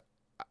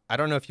I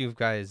don't know if you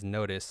guys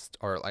noticed,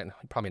 or like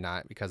probably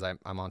not, because I'm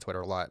on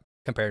Twitter a lot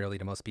comparatively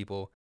to most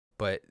people,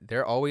 but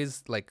they're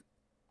always like,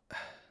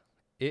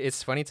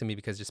 it's funny to me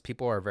because just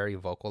people are very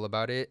vocal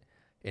about it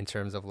in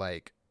terms of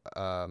like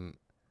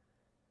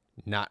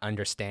not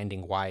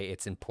understanding why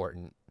it's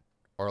important,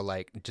 or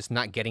like just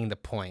not getting the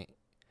point.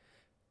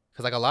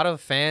 Because like a lot of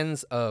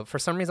fans of, for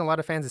some reason, a lot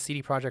of fans of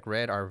CD Projekt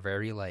Red are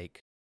very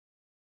like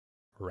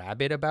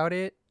rabid about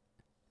it,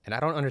 and I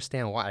don't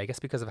understand why. I guess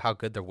because of how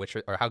good The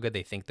Witcher, or how good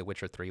they think The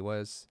Witcher 3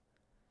 was,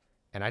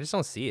 and I just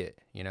don't see it.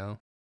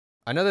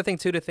 Another thing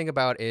too to think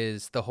about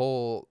is the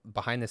whole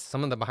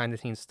some of the behind the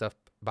scenes stuff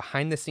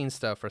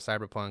for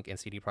Cyberpunk and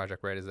CD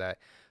Projekt Red is that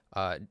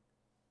I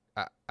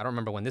don't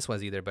remember when this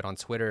was either, but on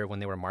Twitter when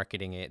they were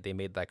marketing it, they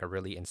made like a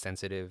really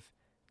insensitive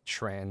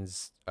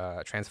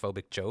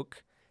transphobic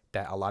joke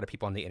that a lot of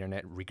people on the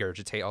internet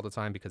regurgitate all the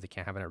time because they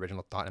can't have an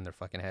original thought in their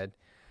fucking head.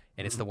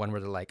 And it's the one where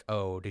they're like,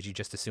 "Oh, did you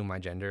just assume my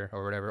gender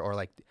or whatever?" Or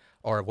like,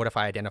 or what if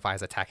I identify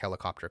as attack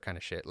helicopter kind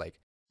of shit, like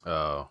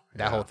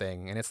that whole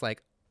thing. And it's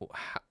like,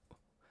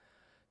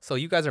 so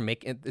you guys are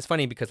making, it's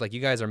funny because like you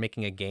guys are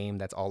making a game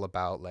that's all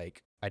about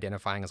like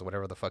identifying as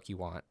whatever the fuck you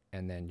want,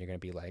 and then you're gonna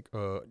be like,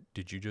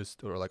 did you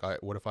just, or like,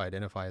 what if I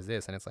identify as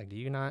this? And it's like, do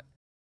you not?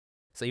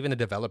 So even the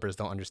developers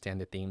don't understand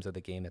the themes of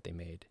the game that they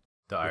made.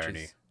 The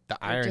irony.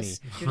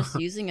 You're just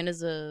using it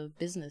as a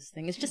business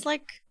thing. It's just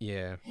like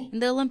in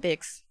the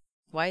Olympics.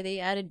 Why they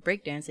added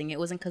breakdancing? It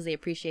wasn't because they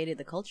appreciated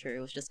the culture. It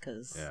was just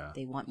because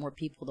they want more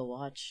people to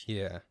watch.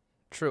 Yeah,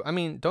 true. I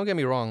mean, don't get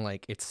me wrong.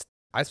 Like,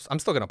 I'm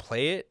still gonna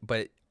play it,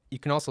 but you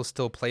can also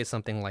still play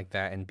something like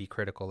that and be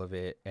critical of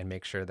it and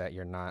make sure that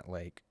you're not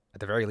like, at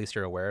the very least,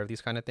 you're aware of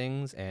these kind of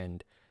things,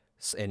 and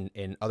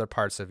in other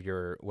parts of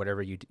your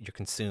whatever you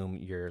consume,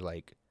 you're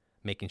like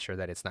making sure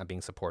that it's not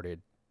being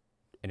supported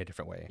in a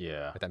different way.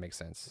 Yeah, if that makes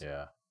sense.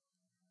 Yeah,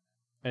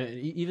 and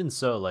even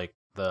so, like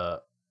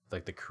the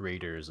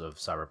creators of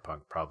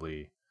Cyberpunk,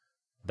 probably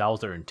that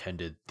was their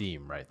intended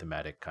theme, right?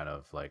 Thematic kind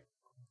of like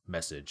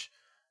message.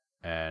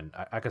 And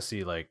I could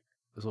see like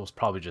this was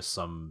probably just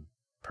some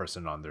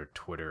person on their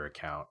Twitter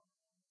account,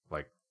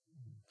 like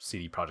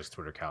CD Projekt's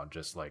Twitter account,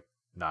 just like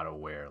not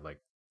aware. Like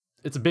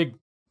it's a big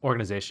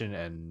organization,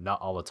 and not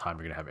all the time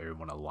you're gonna have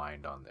everyone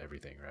aligned on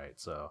everything, right?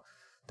 So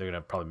they're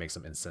gonna probably make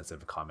some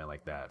insensitive comment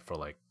like that for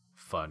like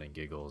fun and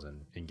giggles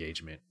and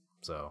engagement.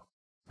 So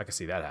I can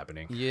see that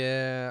happening.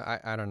 Yeah,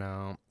 I don't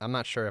know. I'm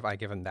not sure if I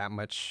give them that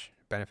much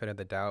benefit of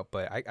the doubt,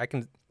 but I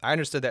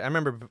understood that. I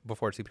remember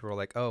before too, people were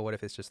like, "Oh, what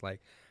if it's just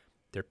like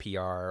their PR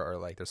or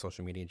like their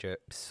social media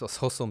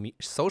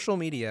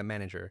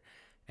manager,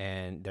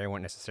 and they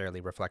weren't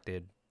necessarily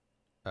reflecting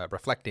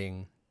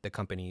the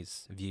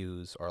company's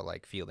views or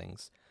like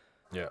feelings."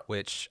 Yeah.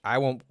 Which I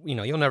won't.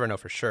 You'll never know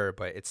for sure,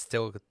 but it's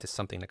still just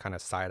something to kind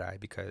of side eye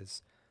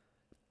because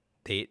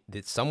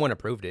someone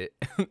approved it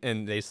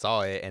and they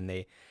saw it, and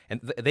they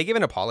give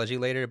an apology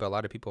later, but a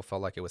lot of people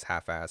felt like it was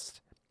half-assed.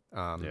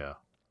 Yeah.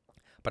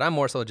 But I'm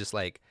more so just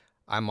like,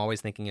 I'm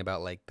always thinking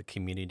about like the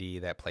community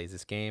that plays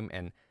this game,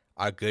 and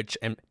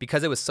and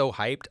because it was so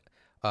hyped.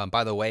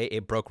 By the way,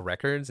 it broke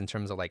records in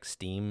terms of like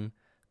Steam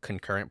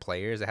concurrent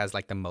players. It has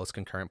like the most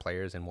concurrent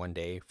players in one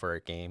day for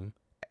a game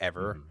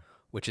ever,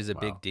 which is a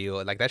big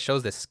deal. Like that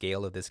shows the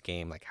scale of this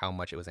game, like how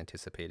much it was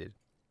anticipated.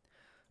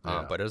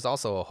 But there's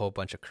also a whole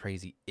bunch of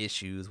crazy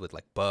issues with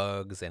like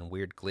bugs and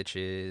weird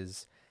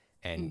glitches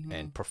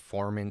and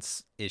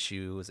performance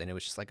issues, and it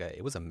was just like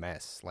it was a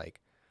mess.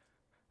 Like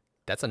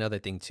that's another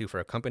thing too, for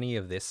a company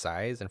of this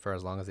size and for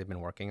as long as they've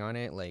been working on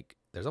it, like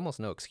there's almost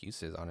no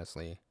excuses,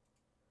 honestly.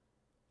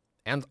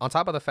 And on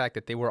top of the fact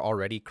that they were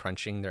already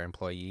crunching their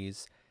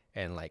employees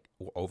and like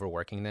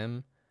overworking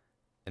them,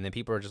 and then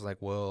people are just like,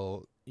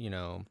 well,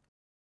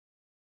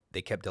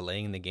 they kept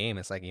delaying the game.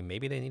 It's like,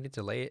 maybe they needed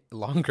to delay it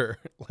longer.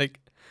 Like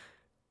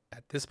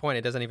at this point,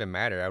 it doesn't even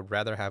matter. I'd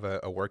rather have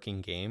a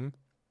working game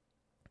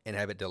and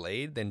have it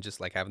delayed than just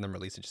like having them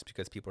release it just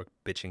because people are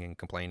bitching and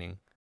complaining.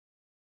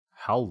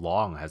 How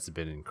long has it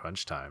been in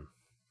crunch time?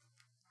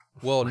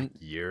 Well, like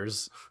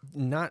years.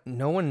 No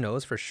one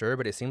knows for sure,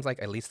 but it seems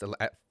like at least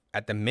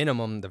at the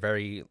minimum,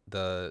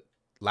 the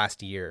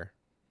last year.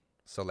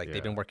 So like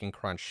they've been working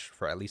crunch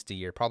for at least a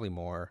year, probably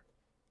more.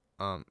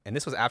 And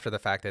this was after the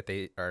fact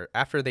that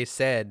after they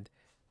said,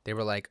 they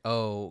were like,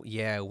 "Oh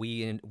yeah,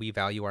 we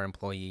value our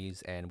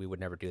employees and we would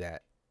never do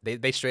that."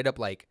 They straight up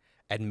like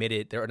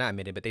admitted, they're not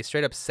admitted, but they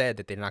straight up said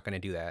that they're not going to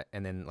do that,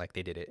 and then like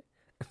they did it.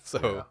 So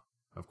yeah,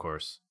 of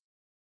course.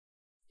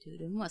 Dude,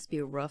 it must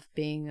be rough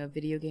being a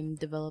video game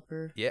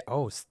developer. Yeah.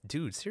 Oh,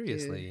 dude,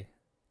 seriously. Dude.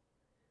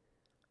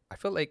 I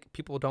feel like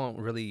people don't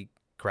really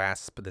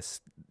grasp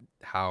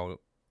how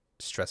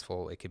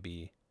stressful it could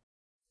be.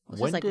 It's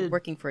just like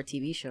working for a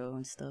TV show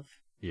and stuff.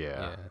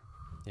 Yeah.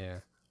 Yeah.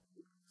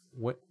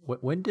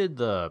 When did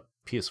the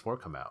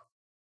PS4 come out?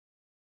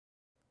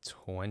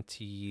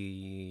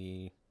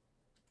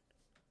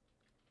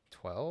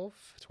 2012,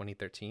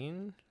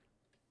 2013,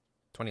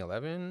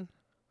 2011.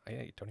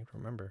 I don't even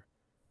remember.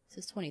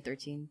 This is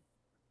 2013.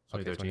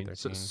 2013. Okay,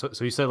 2013.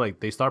 So you said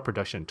like they started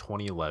production in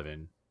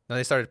 2011. No,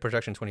 they started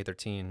production in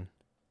 2013.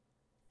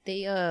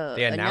 They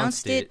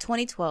announced it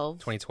 2012.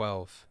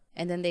 2012.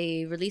 And then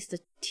they released a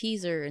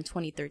teaser in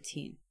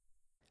 2013.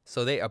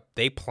 So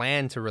they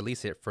plan to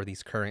release it for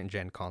these current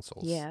gen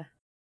consoles. Yeah.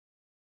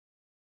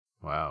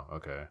 Wow.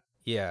 Okay.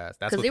 Yeah, that's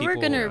Because what they were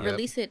people. gonna Yep.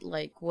 release it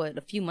like what,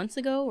 a few months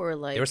ago, or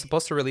like They were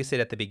supposed to release it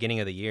at the beginning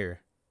of the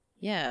year,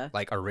 yeah,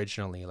 like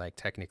originally, like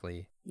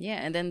technically. yeah,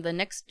 and then the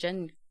next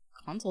gen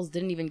consoles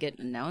didn't even get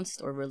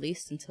announced or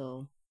released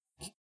until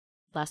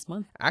last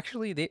month.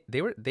 Actually,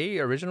 they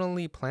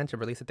originally planned to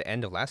release at the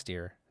end of last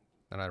year,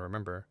 and I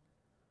remember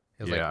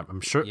it was Yeah, like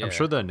I'm sure. I'm yeah.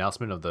 sure the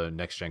announcement of the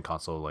next gen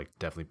console like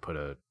definitely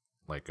put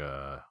like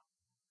A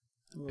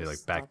little they like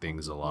stop back on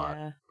things it. a lot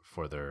Yeah.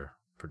 for their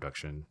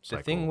production The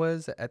cycle. thing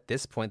was, at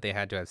this point, they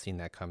had to have seen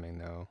that coming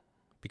though,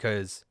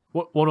 because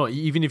Well, no,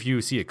 even if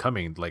you see it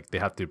coming, like they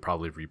have to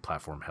probably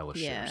re-platform hella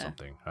shit or Yeah.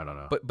 something. I don't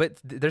know.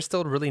 there's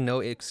still really no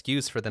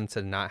excuse for them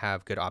to not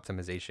have good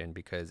optimization,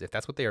 because if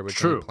that's what they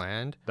originally True.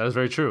 planned, That is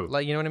very true.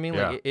 like, you know what I mean?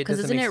 Yeah. Like it Because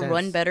doesn't doesn't make it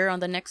run sense. better on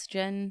the next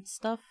gen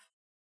stuff?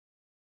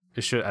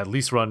 It should at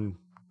least run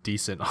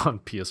decent on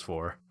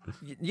PS4.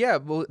 Yeah,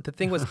 well, the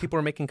thing was, people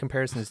were making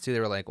comparisons too. They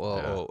were like, well,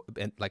 Yeah. oh,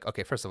 and like,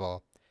 okay, first of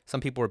all, some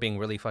people were being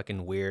really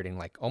fucking weird and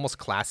like almost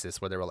classist,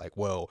 where they were like,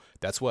 well,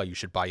 that's why you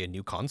should buy a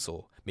new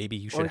console. Maybe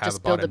you should Or have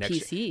just bought build a a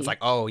next. PC. It's like,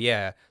 oh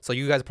yeah, so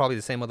you guys are probably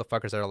the same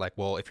motherfuckers that are like,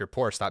 well, if you're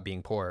poor, stop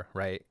being poor,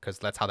 right? Because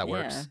that's how that Yeah.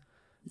 works.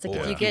 It's like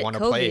Well, if you if you get want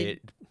to COVID, play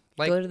it,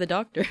 like, go to the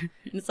doctor.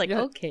 And it's like,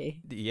 Yeah. okay.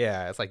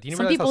 yeah, it's like, do you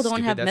Some realize how people don't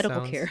stupid have that medical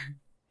sounds? care.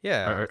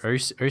 Yeah, Are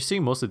you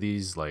seeing most of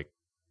these like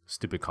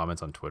stupid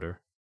comments on Twitter?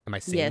 am I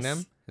seeing Yes. them?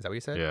 Is that what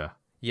you said? Yeah.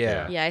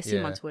 Yeah, Yeah, I see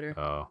him on Twitter.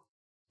 Oh.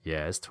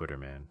 Yeah, it's Twitter,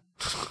 man.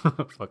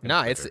 Fucking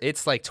Nah, Twitter.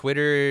 it's like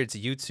Twitter, it's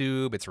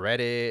YouTube, it's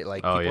Reddit.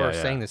 Like, Oh, people yeah, are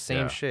saying yeah, the same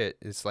yeah. shit.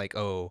 It's like,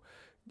 oh,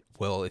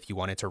 well, if you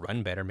want it to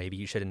run better, maybe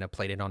you shouldn't have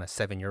played it on a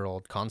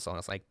 7-year-old console. And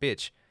it's like,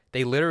 bitch,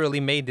 they literally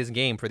made this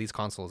game for these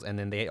consoles, and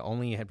then they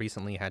only had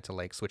recently had to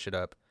like switch it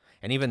up.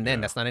 And even then,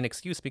 Yeah. that's not an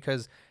excuse,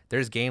 because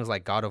there's games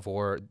like God of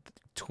War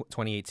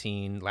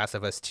 2018, Last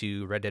of Us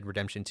 2, Red Dead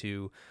Redemption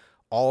 2,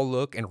 all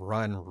look and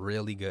run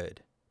really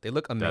good. They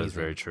look amazing. That is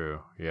very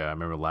true. Yeah, I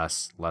remember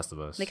Last of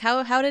Us. Like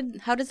how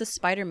does the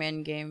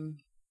Spider-Man game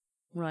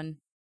run?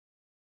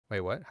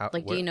 Wait, what? How?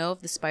 Like, do you know if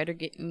the Spider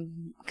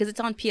game, because it's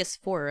on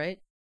PS4, right?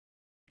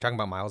 Talking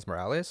about Miles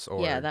Morales,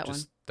 or Yeah, that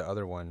just the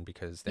other one?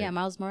 Because they Yeah,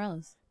 Miles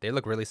Morales. they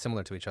look really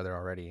similar to each other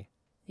already.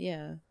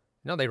 Yeah.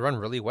 No, they run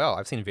really well.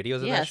 I've seen videos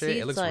of Yeah, that shit. see,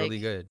 It looks it's really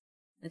like- good.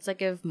 It's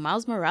like if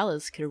Miles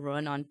Morales could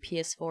run on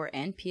PS4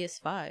 and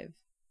PS5.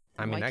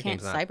 I mean, why that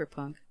can't game's not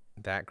Cyberpunk?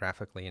 that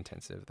graphically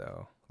intensive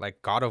though.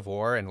 Like God of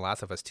War and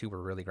Last of Us 2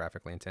 were really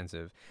graphically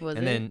intensive. Was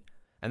and it?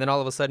 then all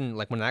of a sudden,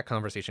 like when that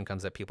conversation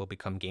comes up, people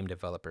become game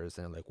developers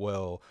and they're like,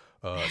 well,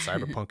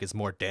 Cyberpunk is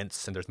more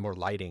dense and there's more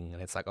lighting,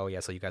 and it's like, oh yeah,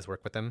 so you guys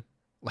work with them?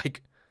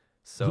 Like,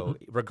 so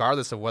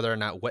regardless of whether or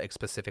not what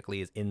specifically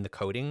is in the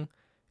coding,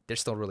 there's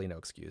still really no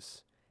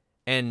excuse.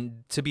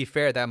 And to be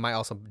fair, that might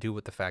also do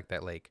with the fact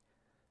that like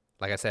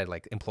I said,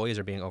 like employees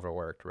are being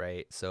overworked,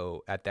 right?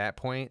 So at that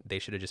point, they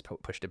should have just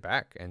pushed it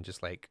back and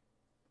just like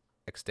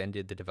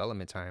extended the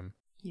development time.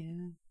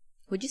 Yeah.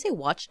 Would you say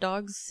Watch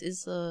Dogs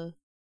is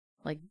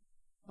like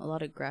a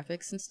lot of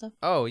graphics and stuff?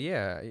 Oh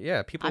yeah,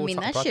 yeah. People. I mean,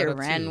 that brought shit up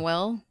ran too.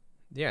 well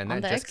Yeah, and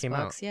on that the just Xbox. came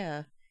out.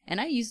 Yeah, and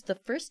I used the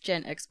first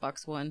gen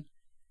Xbox One.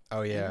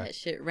 Oh And yeah. that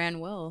shit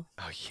ran well.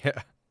 Oh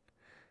yeah.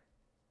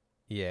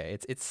 Yeah,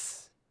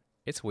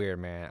 it's weird,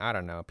 man. I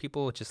don't know.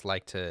 People just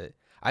like to.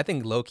 I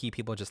think low key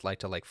people just like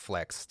to like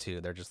flex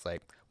too. They're just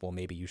like, well,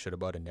 maybe you should have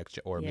bought a next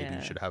gen, or maybe Yeah.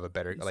 you should have a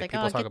better. It's Like, like,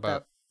 people oh, talk get the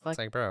about. fuck- It's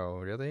like, bro,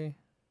 really?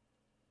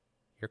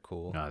 You're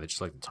cool. Nah, they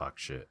just like to talk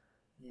shit.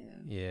 Yeah.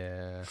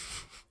 Yeah.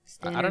 It's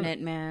the I don't- internet,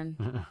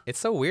 man. It's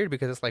so weird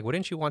because it's like,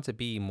 wouldn't you want to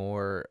be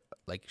more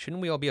like?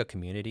 Shouldn't we all be a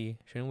community?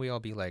 Shouldn't we all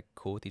be like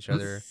cool with each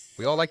other?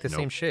 We all like the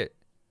same Nope. shit,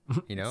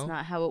 you know. It's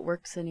not how it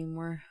works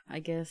anymore, I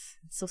guess.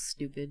 It's so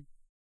stupid.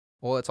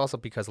 Well, it's also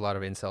because a lot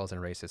of incels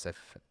and racists have,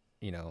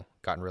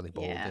 gotten really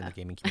bold in Yeah. the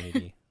gaming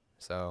community.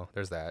 So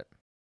there's that,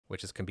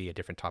 which can be a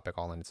different topic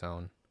all on its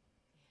own.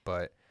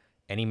 But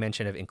any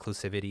mention of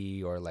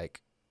inclusivity or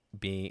like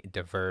being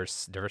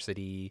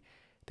diversity,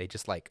 they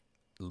just like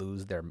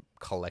lose their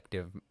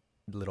collective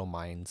little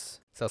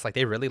minds. So it's like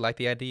they really like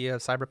the idea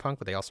of cyberpunk,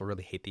 but they also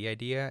really hate the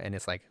idea. And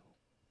it's like,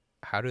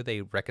 how do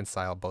they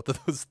reconcile both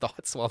of those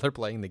thoughts while they're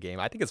playing the game?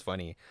 I think it's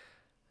funny.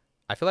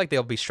 I feel like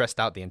they'll be stressed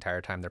out the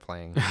entire time they're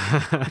playing.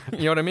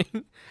 You know what I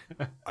mean?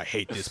 I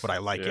hate this, but I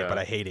like it, but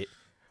I hate it.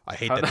 I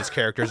hate that this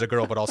character is a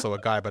girl, but also a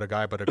guy, but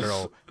a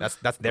girl. That's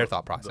their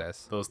thought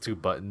process. Those two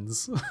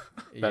buttons.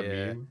 That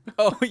Yeah. meme.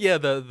 Oh yeah,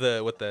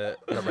 the with the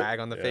rag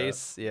on the Yeah.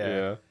 face.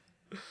 Yeah.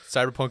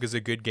 Cyberpunk is a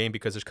good game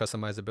because there's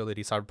customizability.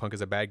 Cyberpunk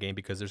is a bad game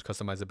because there's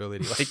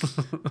customizability.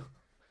 Like,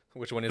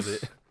 which one is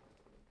it?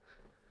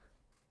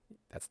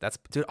 That's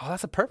dude. Oh,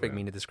 that's a perfect Yeah.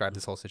 meme to describe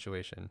this whole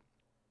situation.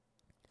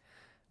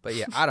 But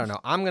yeah, I don't know.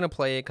 I'm gonna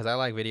play it because I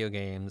like video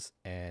games,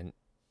 and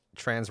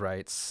trans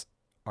rights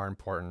are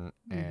important,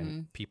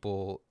 and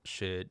people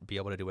should be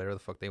able to do whatever the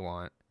fuck they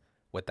want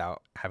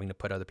without having to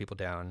put other people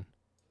down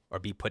or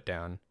be put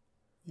down.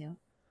 Yeah.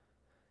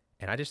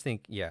 And I just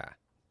think, yeah,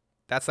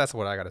 that's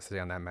what I got to say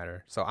on that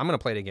matter. So I'm gonna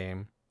play the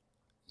game.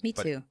 Me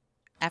But too.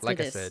 After Like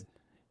this. I said,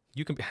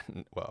 you can be.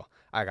 Well,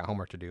 I got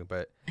homework to do,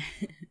 but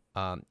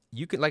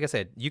You can, like I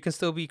said, you can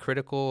still be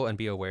critical and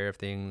be aware of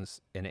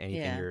things in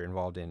anything Yeah. you're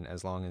involved in,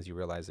 as long as you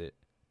realize it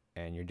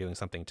and you're doing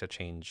something to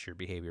change your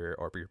behavior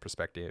or your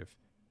perspective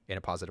in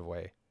a positive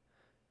way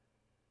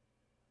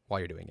while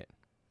you're doing it.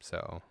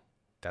 So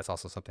that's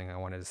also something I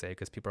wanted to say,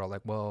 because people are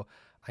like, well,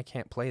 I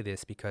can't play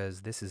this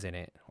because this is in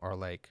it, or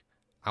like,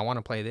 I want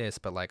to play this,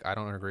 but like, I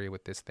don't agree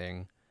with this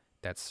thing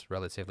that's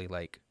relatively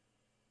like,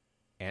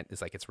 and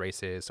it's like, it's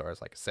racist or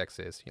it's like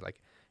sexist. You're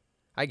like,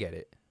 I get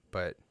it,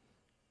 but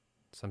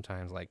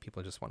sometimes like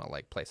people just want to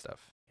like play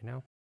stuff, you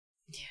know?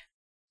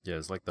 Yeah,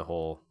 it's like the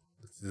whole.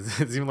 It's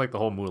even like the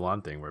whole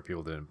Mulan thing where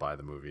people didn't buy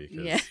the movie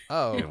because Yeah.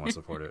 Oh, they didn't want to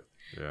support it.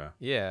 Yeah.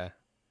 yeah,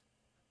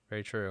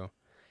 very true.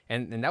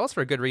 And that was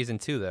for a good reason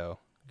too, though,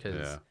 because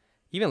Yeah.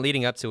 even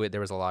leading up to it,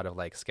 there was a lot of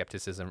like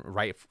skepticism,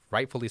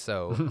 rightfully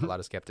so, a lot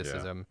of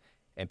skepticism,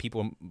 and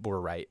people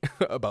were right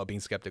about being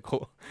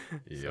skeptical.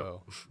 Yep.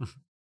 So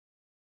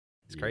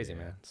it's crazy, Yeah.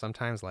 man.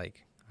 Sometimes,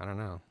 like, I don't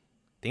know,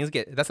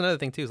 that's another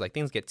thing too, is like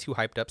things get too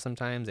hyped up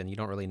sometimes, and you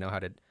don't really know how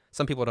to.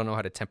 Some people don't know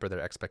how to temper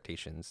their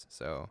expectations.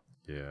 So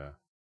Yeah.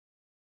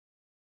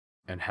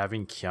 And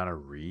having Keanu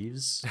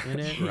Reeves in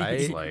it, Right?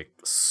 It's like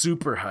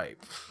super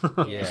hype.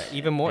 yeah,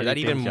 even more that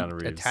Anything even Keanu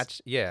Reeves.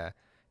 attached. Yeah,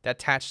 that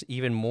attached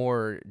even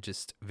more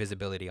just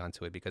visibility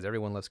onto it, because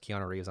everyone loves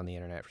Keanu Reeves on the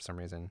internet for some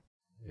reason.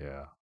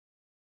 Yeah.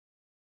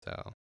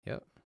 So,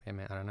 yep. Hey,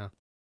 man, I don't know.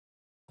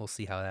 We'll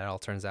see how that all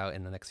turns out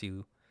in the next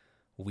few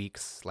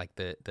weeks, like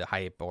the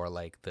hype or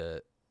like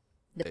the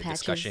patches.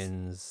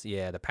 discussions,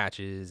 the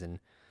patches, and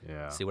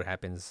Yeah. see what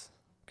happens.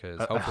 Because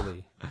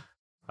hopefully,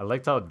 I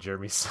liked how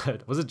Jeremy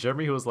said. Was it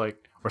Jeremy who was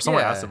like, or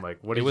someone asked him like,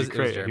 "What did you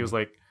create?" And he was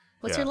like,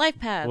 What's your life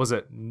path? What was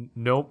it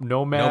nomad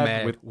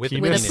Nomad with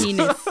penis. With a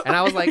penis. And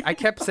I was like, I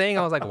kept saying,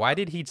 I was like, why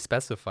did he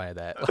specify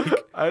that?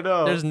 Like, I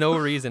know. there's no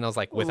reason. I was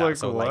like, without. like,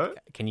 So what? like,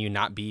 can you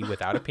not be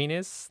without a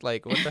penis?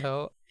 Like, what the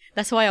hell?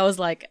 That's why I was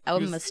like,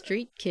 I'm was- a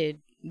street kid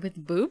with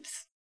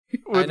boobs.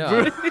 With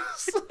know.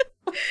 boobs.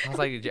 I was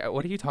like,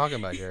 what are you talking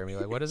about, Jeremy?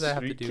 Like, what does that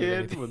have to Street do with kid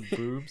anything? with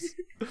boobs.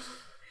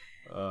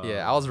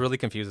 Yeah, I was really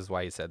confused as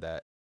why he said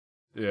that.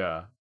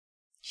 Yeah.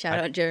 Shout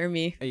out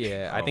Jeremy.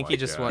 Yeah, I Oh think my he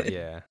just God.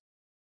 yeah.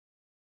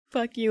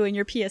 Fuck you and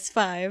your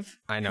PS5.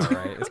 I know,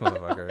 right? This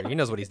motherfucker. He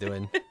knows what he's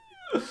doing.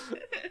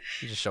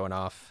 He's just showing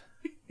off.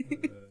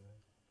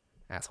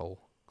 Asshole.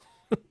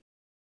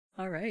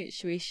 All right,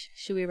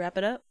 should we wrap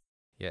it up?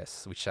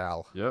 Yes, we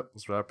shall. Yep.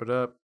 Let's wrap it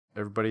up.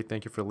 Everybody,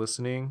 thank you for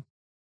listening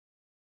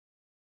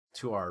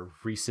to our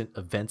recent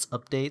events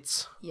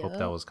updates. Hope Yeah.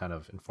 that was kind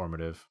of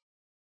informative.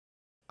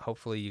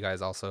 Hopefully you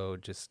guys also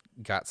just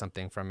got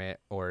something from it,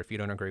 or if you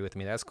don't agree with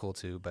me, that's cool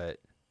too,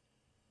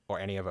 or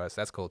any of us,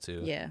 that's cool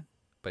too. Yeah.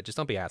 But just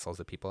don't be assholes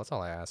to people. That's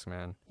all I ask,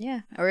 man.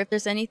 Yeah. Or if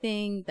there's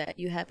anything that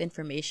you have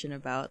information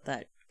about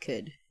that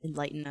could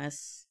enlighten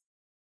us,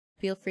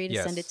 feel free to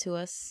send it Yes. to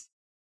us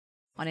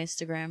on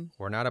Instagram.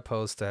 We're not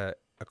opposed to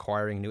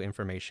acquiring new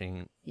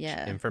information,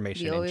 Yeah.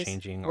 information We and always-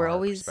 changing we're our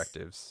always-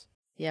 perspectives.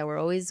 Yeah, we're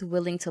always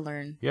willing to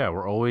learn. Yeah,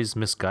 we're always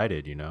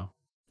misguided, you know?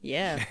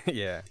 Yeah.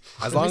 Yeah.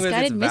 As long as it's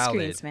Misguided valid.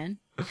 miscreants, man.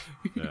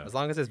 Yeah. As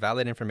long as it's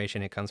valid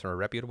information, it comes from a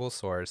reputable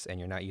source, and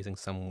you're not using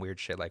some weird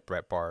shit like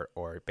Brett Bart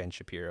or Ben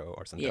Shapiro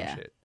or some dumb Yeah.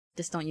 shit.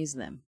 Just don't use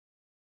them.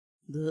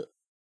 Blech.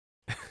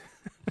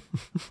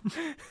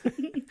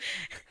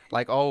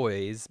 Like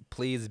always,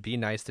 please be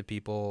nice to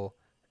people.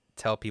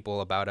 Tell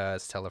people about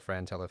us. Tell a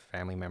friend. Tell a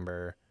family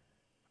member.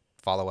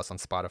 Follow us on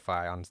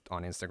Spotify,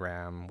 on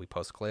Instagram. We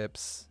post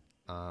clips.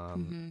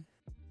 Mhm.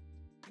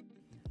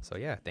 So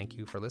yeah, thank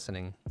you for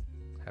listening.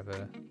 Have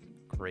a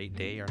great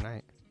day or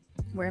night.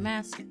 Wear a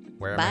mask.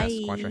 Wear a Bye.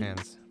 mask. Wash your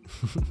hands.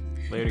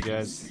 Later,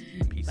 guys.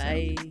 Peace out.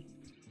 Bye.